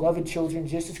God and beloved children,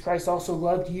 just as Christ also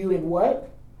loved you and what?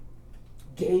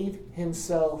 Gave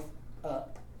himself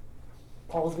up.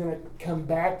 Paul's going to come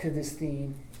back to this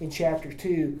theme in chapter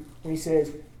 2 when he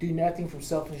says, do nothing from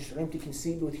selfishness or empty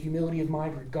conceit, but with humility of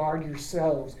mind regard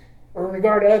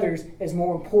others as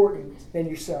more important than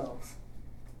yourselves.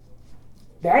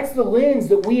 That's the lens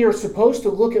that we are supposed to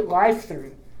look at life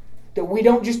through. That we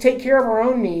don't just take care of our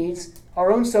own needs,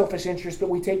 our own selfish interests, but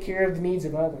we take care of the needs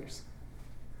of others.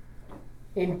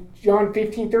 In John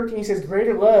 15:13, he says,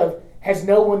 greater love has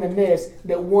no one than this,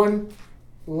 that one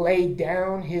laid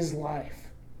down his life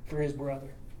for his brother.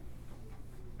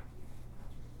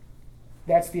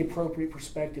 That's the appropriate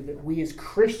perspective that we as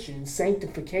Christians,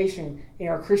 sanctification in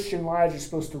our Christian lives are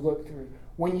supposed to look through.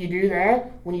 When you do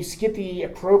that, when you get the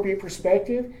appropriate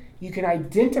perspective, you can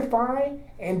identify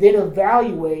and then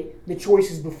evaluate the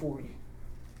choices before you.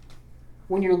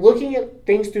 When you're looking at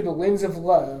things through the lens of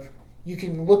love, you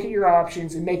can look at your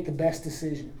options and make the best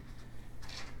decision.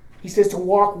 He says to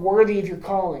walk worthy of your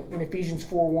calling in Ephesians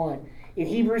 4:1. In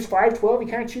Hebrews 5:12,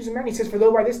 he kind of chooses them out. He says, for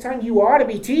though by this time you ought to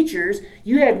be teachers,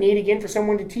 you have need again for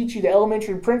someone to teach you the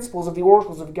elementary principles of the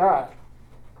oracles of God.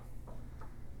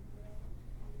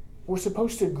 We're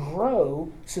supposed to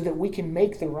grow so that we can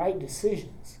make the right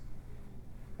decisions.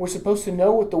 We're supposed to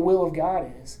know what the will of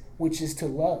God is, which is to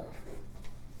love.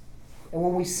 And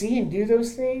when we see and do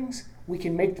those things, we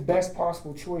can make the best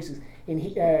possible choices. And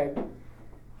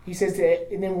he says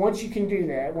that, and then once you can do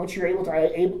that, once you're able to,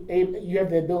 you have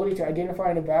the ability to identify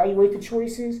and evaluate the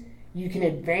choices, you can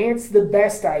advance the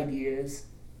best ideas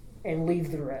and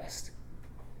leave the rest.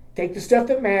 Take the stuff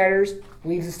that matters,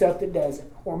 leave the stuff that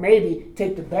doesn't. Or maybe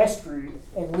take the best route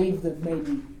and leave the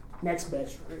maybe next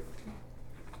best route.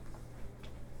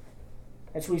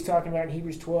 That's what he's talking about in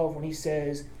Hebrews 12 when he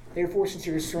says, therefore, since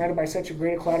you're surrounded by such a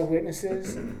great cloud of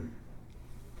witnesses,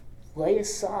 lay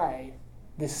aside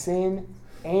the sin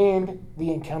and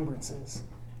the encumbrances.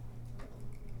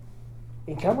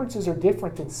 Encumbrances are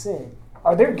different than sin.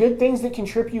 Are there good things that can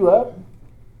trip you up?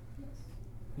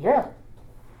 Yeah.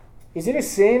 Is it a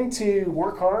sin to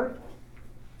work hard?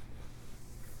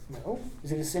 No.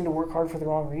 Is it a sin to work hard for the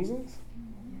wrong reasons?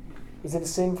 Is it a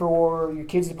sin for your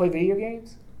kids to play video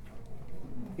games?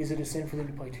 Is it a sin for them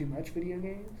to play too much video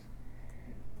games?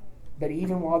 But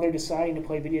even while they're deciding to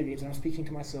play video games, and I'm speaking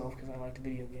to myself because I like the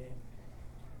video game,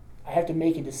 I have to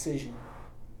make a decision.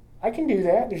 I can do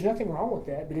that. There's nothing wrong with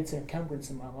that, but it's an encumbrance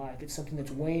in my life. It's something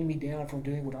that's weighing me down from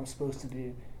doing what I'm supposed to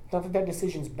do. Not that that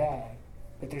decision's bad,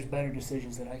 but there's better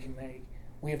decisions that I can make.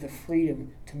 We have the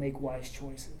freedom to make wise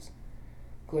choices.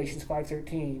 Galatians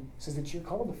 5:13 says that you're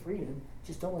called to freedom.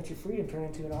 Just don't let your freedom turn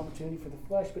into an opportunity for the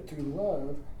flesh, but through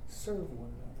love, serve one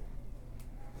another.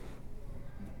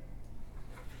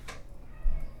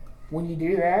 When you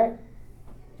do that,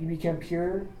 you become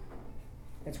pure.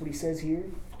 That's what he says here.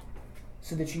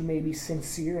 So that you may be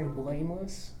sincere and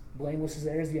blameless. Blameless is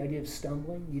there is the idea of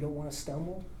stumbling. You don't want to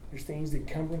stumble. There's things,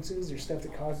 encumbrances, there's stuff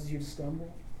that causes you to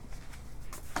stumble.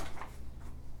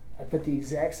 I put the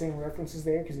exact same references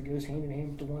there because it goes hand in hand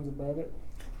with the ones above it.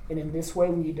 And in this way,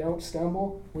 when you don't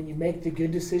stumble, when you make the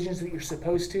good decisions that you're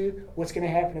supposed to, what's going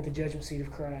to happen at the judgment seat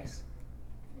of Christ?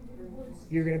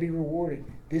 You're going to be rewarded.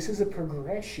 This is a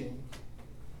progression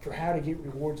for how to get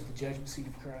rewards at the judgment seat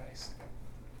of Christ.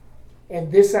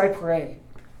 And this I pray,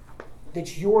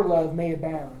 that your love may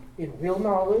abound in real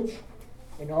knowledge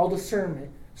and all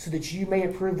discernment, so that you may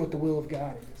approve what the will of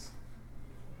God is.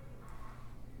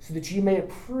 So that you may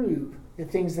approve the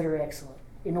things that are excellent,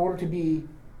 in order to be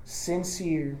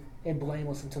sincere and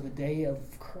blameless until the day of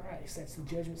Christ. That's the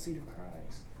judgment seat of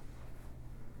Christ.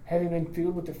 Having been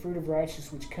filled with the fruit of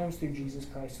righteousness which comes through Jesus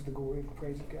Christ to the glory and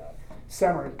praise of God.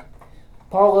 Summary.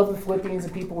 Paul loved the Philippians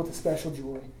and people with a special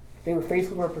joy. They were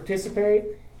faithful to participate,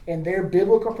 and their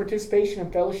biblical participation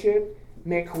and fellowship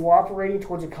meant cooperating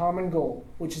towards a common goal,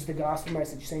 which is the gospel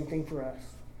message. Same thing for us.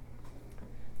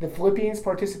 The Philippians'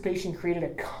 participation created a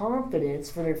confidence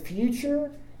for their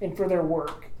future and for their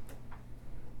work.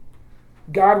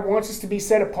 God wants us to be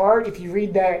set apart. If you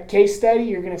read that case study,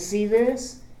 you're going to see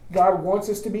this. God wants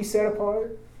us to be set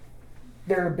apart.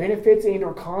 There are benefits and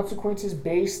or consequences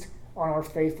based on our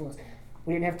faithfulness.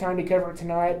 We didn't have time to cover it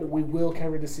tonight, but we will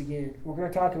cover this again. We're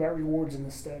going to talk about rewards in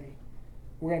this study.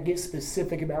 We're going to get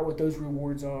specific about what those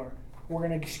rewards are. We're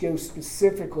going to go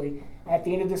specifically at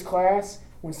the end of this class,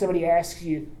 when somebody asks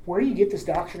you, where do you get this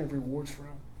doctrine of rewards from?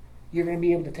 You're going to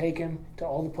be able to take them to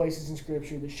all the places in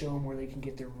Scripture that show them where they can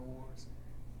get their rewards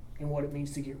and what it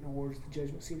means to get rewards at the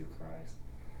judgment seat of Christ.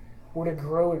 We're to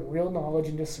grow in real knowledge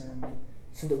and discernment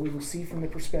so that we will see from the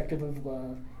perspective of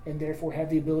love and therefore have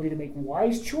the ability to make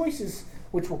wise choices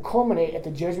which will culminate at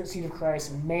the judgment seat of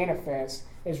Christ and manifest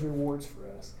as rewards for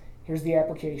us. Here's the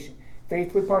application.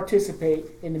 Faithfully participate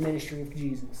in the ministry of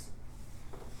Jesus.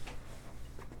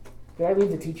 Did I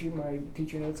leave my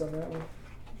teacher notes on that one?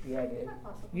 Yeah, I did.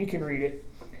 You can read it.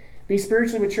 Be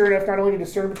spiritually mature enough not only to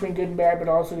discern between good and bad, but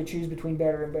also to choose between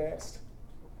better and best.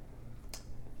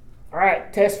 All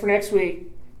right, test for next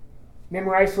week.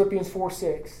 Memorize Philippians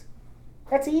 4:6.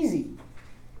 That's easy.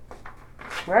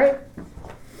 Right?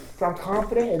 For I'm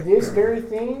confident in this very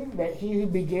thing, that he who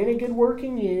began a good work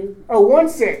in you... Oh,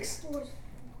 1:6.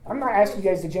 I'm not asking you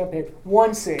guys to jump in.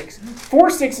 1:6.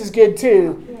 4:6 is good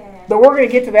too, Yeah. but we're going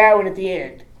to get to that one at the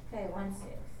end. Okay, 1:6.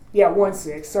 Yeah,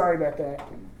 1:6. Sorry about that.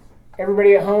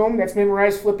 Everybody at home, that's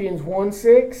memorized Philippians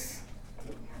 1:6.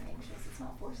 It's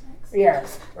not 4-6.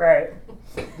 Yes, right.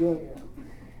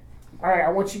 All right,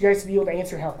 I want you guys to be able to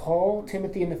answer how Paul,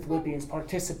 Timothy, and the Philippians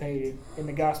participated in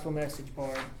the gospel message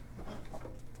part.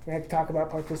 We have to talk about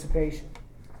participation.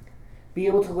 Be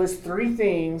able to list 3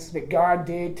 things that God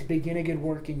did to begin a good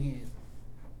work in you.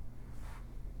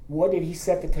 What did he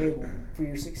set the table for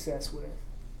your success with?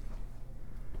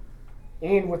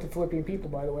 And with the Philippian people,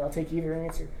 by the way. I'll take either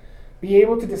answer. Be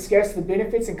able to discuss the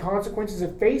benefits and consequences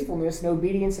of faithfulness and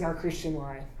obedience in our Christian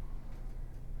life.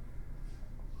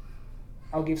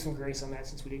 I'll give some grace on that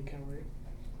since we didn't cover it.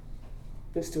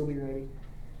 But still be ready.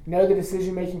 know the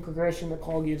decision-making progression that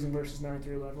Paul gives in verses 9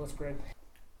 through 11. Let's pray.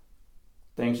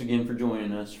 Thanks again for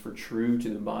joining us for True to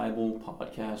the Bible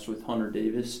podcast with Hunter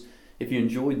Davis. If you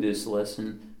enjoyed this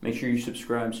lesson, make sure you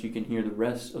subscribe so you can hear the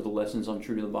rest of the lessons on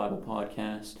True to the Bible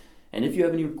podcast. And if you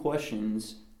have any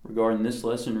questions regarding this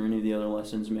lesson or any of the other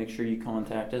lessons, make sure you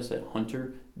contact us at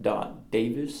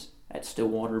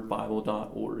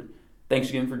hunter.davis@stillwaterbible.org. Thanks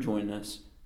again for joining us.